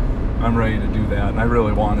 $25,000, but I'm ready to do that, and I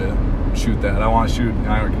really want to shoot that. I want to shoot.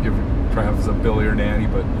 I would give Travis a Billy or Nanny,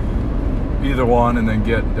 but either one, and then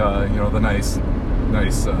get the nice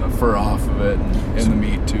nice fur off of it and the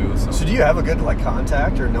meat too. So do you have a good like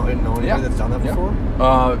contact or know anybody that's done that before?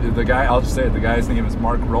 The guy, I'll just say it, the guy's name is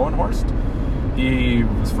Mark Rowenhorst. He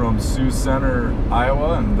was from Sioux Center,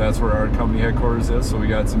 Iowa, and that's where our company headquarters is. So we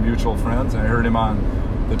got some mutual friends. I heard him on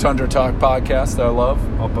the Tundra Talk podcast that I love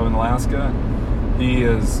up in Alaska.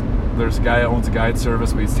 There's a guy that owns a guide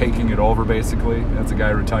service, but he's taking it over basically. That's a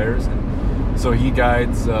guy who retires. And so he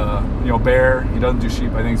guides, bear. He doesn't do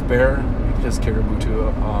sheep. I think it's bear. He does caribou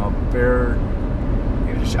too. Bear,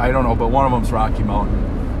 I don't know, but one of them's Rocky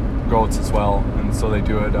Mountain goats as well. And so they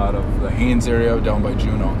do it out of the Haines area down by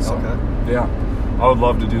Juneau. So, okay. Yeah. I would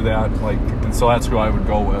love to do that. And so that's who I would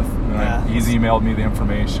go with. And he's emailed me the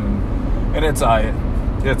information. And it's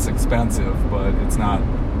expensive, but it's not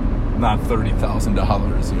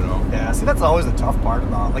 $30,000, Yeah, see, that's always the tough part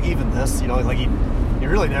about, like, even this, like, you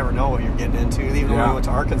really never know what you're getting into. Even when we went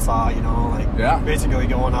to Arkansas, basically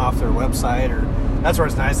going off their website, or that's where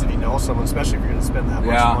it's nice if you know someone, especially if you're going to spend that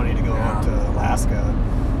much money to go out to Alaska.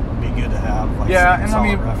 It'd be good to have, some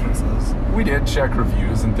solid references. We did check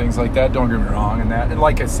reviews and things like that, don't get me wrong, and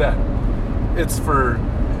like I said, it's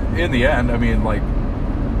in the end,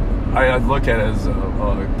 I look at it as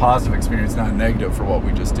a positive experience, not negative for what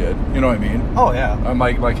we just did. You know what I mean? Oh, yeah. I'm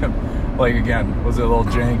again, was it a little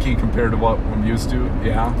janky compared to what I'm used to?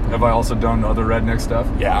 Yeah. Have I also done other redneck stuff?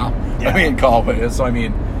 Yeah. Call it is. So,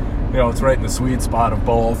 it's right in the sweet spot of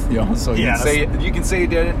both, so you can say you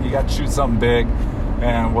did it, you got to shoot something big,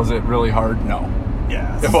 and was it really hard? No.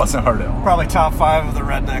 Yeah. It wasn't hard at all. Probably top 5 of the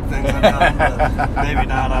redneck things I've done, but maybe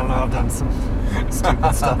not. I don't know. I've done some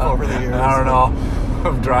stupid stuff over the years. I don't know.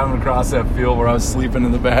 I'm driving across that field where I was sleeping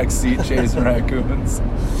in the back seat chasing raccoons.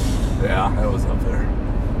 Yeah, that was up there.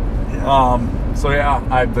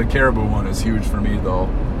 Yeah. The caribou one is huge for me though.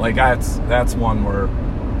 That's one where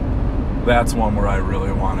I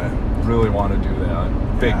really want to do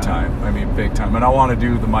that big time. Big time. And I want to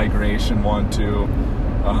do the migration one too.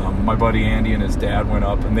 My buddy Andy and his dad went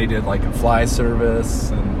up and they did like a fly service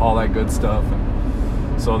and all that good stuff,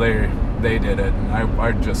 and so they did it, and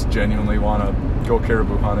I just genuinely want to go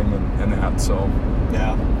caribou hunting and that. So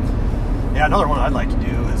another one I'd like to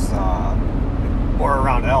do is more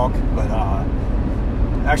around elk, but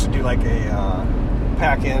actually do like a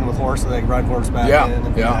pack in with horses, like ride horseback in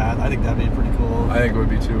and do that. I think that'd be pretty cool. I think it would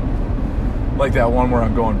be too. Like that one where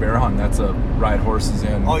I'm going bear hunting, that's a ride horses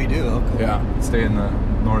in. Oh, you do? Okay. Yeah, stay in the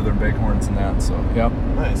northern bighorns and that. So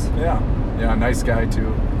nice. Yeah, nice guy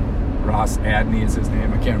too. Ross Adney is his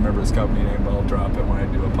name. I can't remember his company name, but I'll drop it when I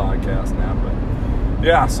do a podcast and that. But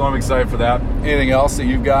yeah, so I'm excited for that. Anything else that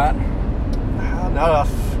you've got? Not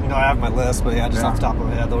enough. I have my list, but just off the top of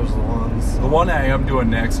my head, those are the ones. The one I am doing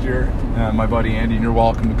next year, my buddy Andy, and you're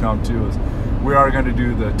welcome to come too, is we are going to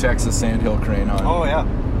do the Texas Sandhill Crane hunt. Oh, yeah.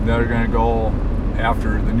 They're going to go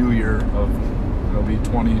after the new year it'll be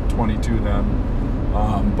 2022 then.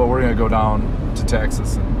 But we're going to go down to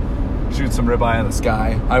Texas and shoot some ribeye in the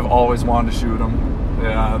sky. I've always wanted to shoot them.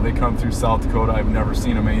 They come through South Dakota. I've never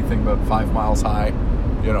seen them anything but 5 miles high,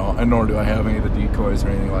 and nor do I have any of the decoys or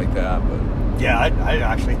anything like that. But yeah, I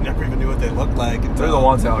actually never even knew what they looked like. They're the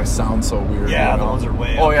ones that always sound so weird. Yeah, the ones are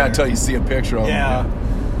way up there. Until you see a picture of them. Yeah.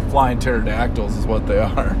 Flying pterodactyls is what they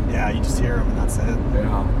are. Yeah, you just hear them and that's it.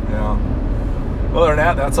 Yeah. Other than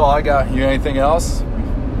that, that's all I got. You anything else?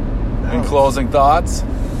 No. Any closing thoughts?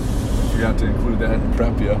 I forgot to include that in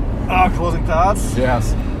prep you. Closing thoughts?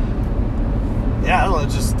 Yes. Yeah, I don't know,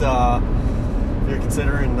 just if you're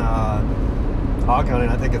considering hog hunting,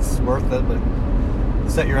 I think it's worth it, but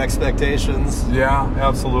set your expectations. Yeah,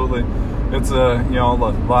 absolutely. It's a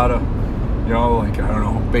lot of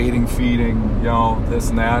baiting, feeding, this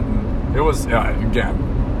and that, and it was again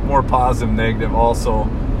more positive, negative. Also,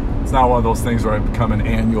 it's not one of those things where I become an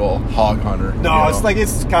annual hog hunter. No, it's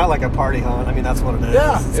kind of like a party hunt. That's what it is.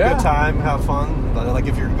 Yeah, it's a good time, have fun. But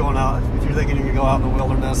if you're going out, if you're thinking you're gonna go out in the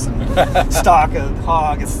wilderness and stalk a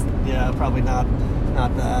hog, it's probably not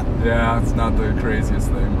that. Yeah, it's not the craziest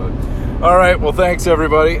thing, but all right. Well, thanks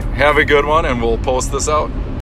everybody. Have a good one, and we'll post this out.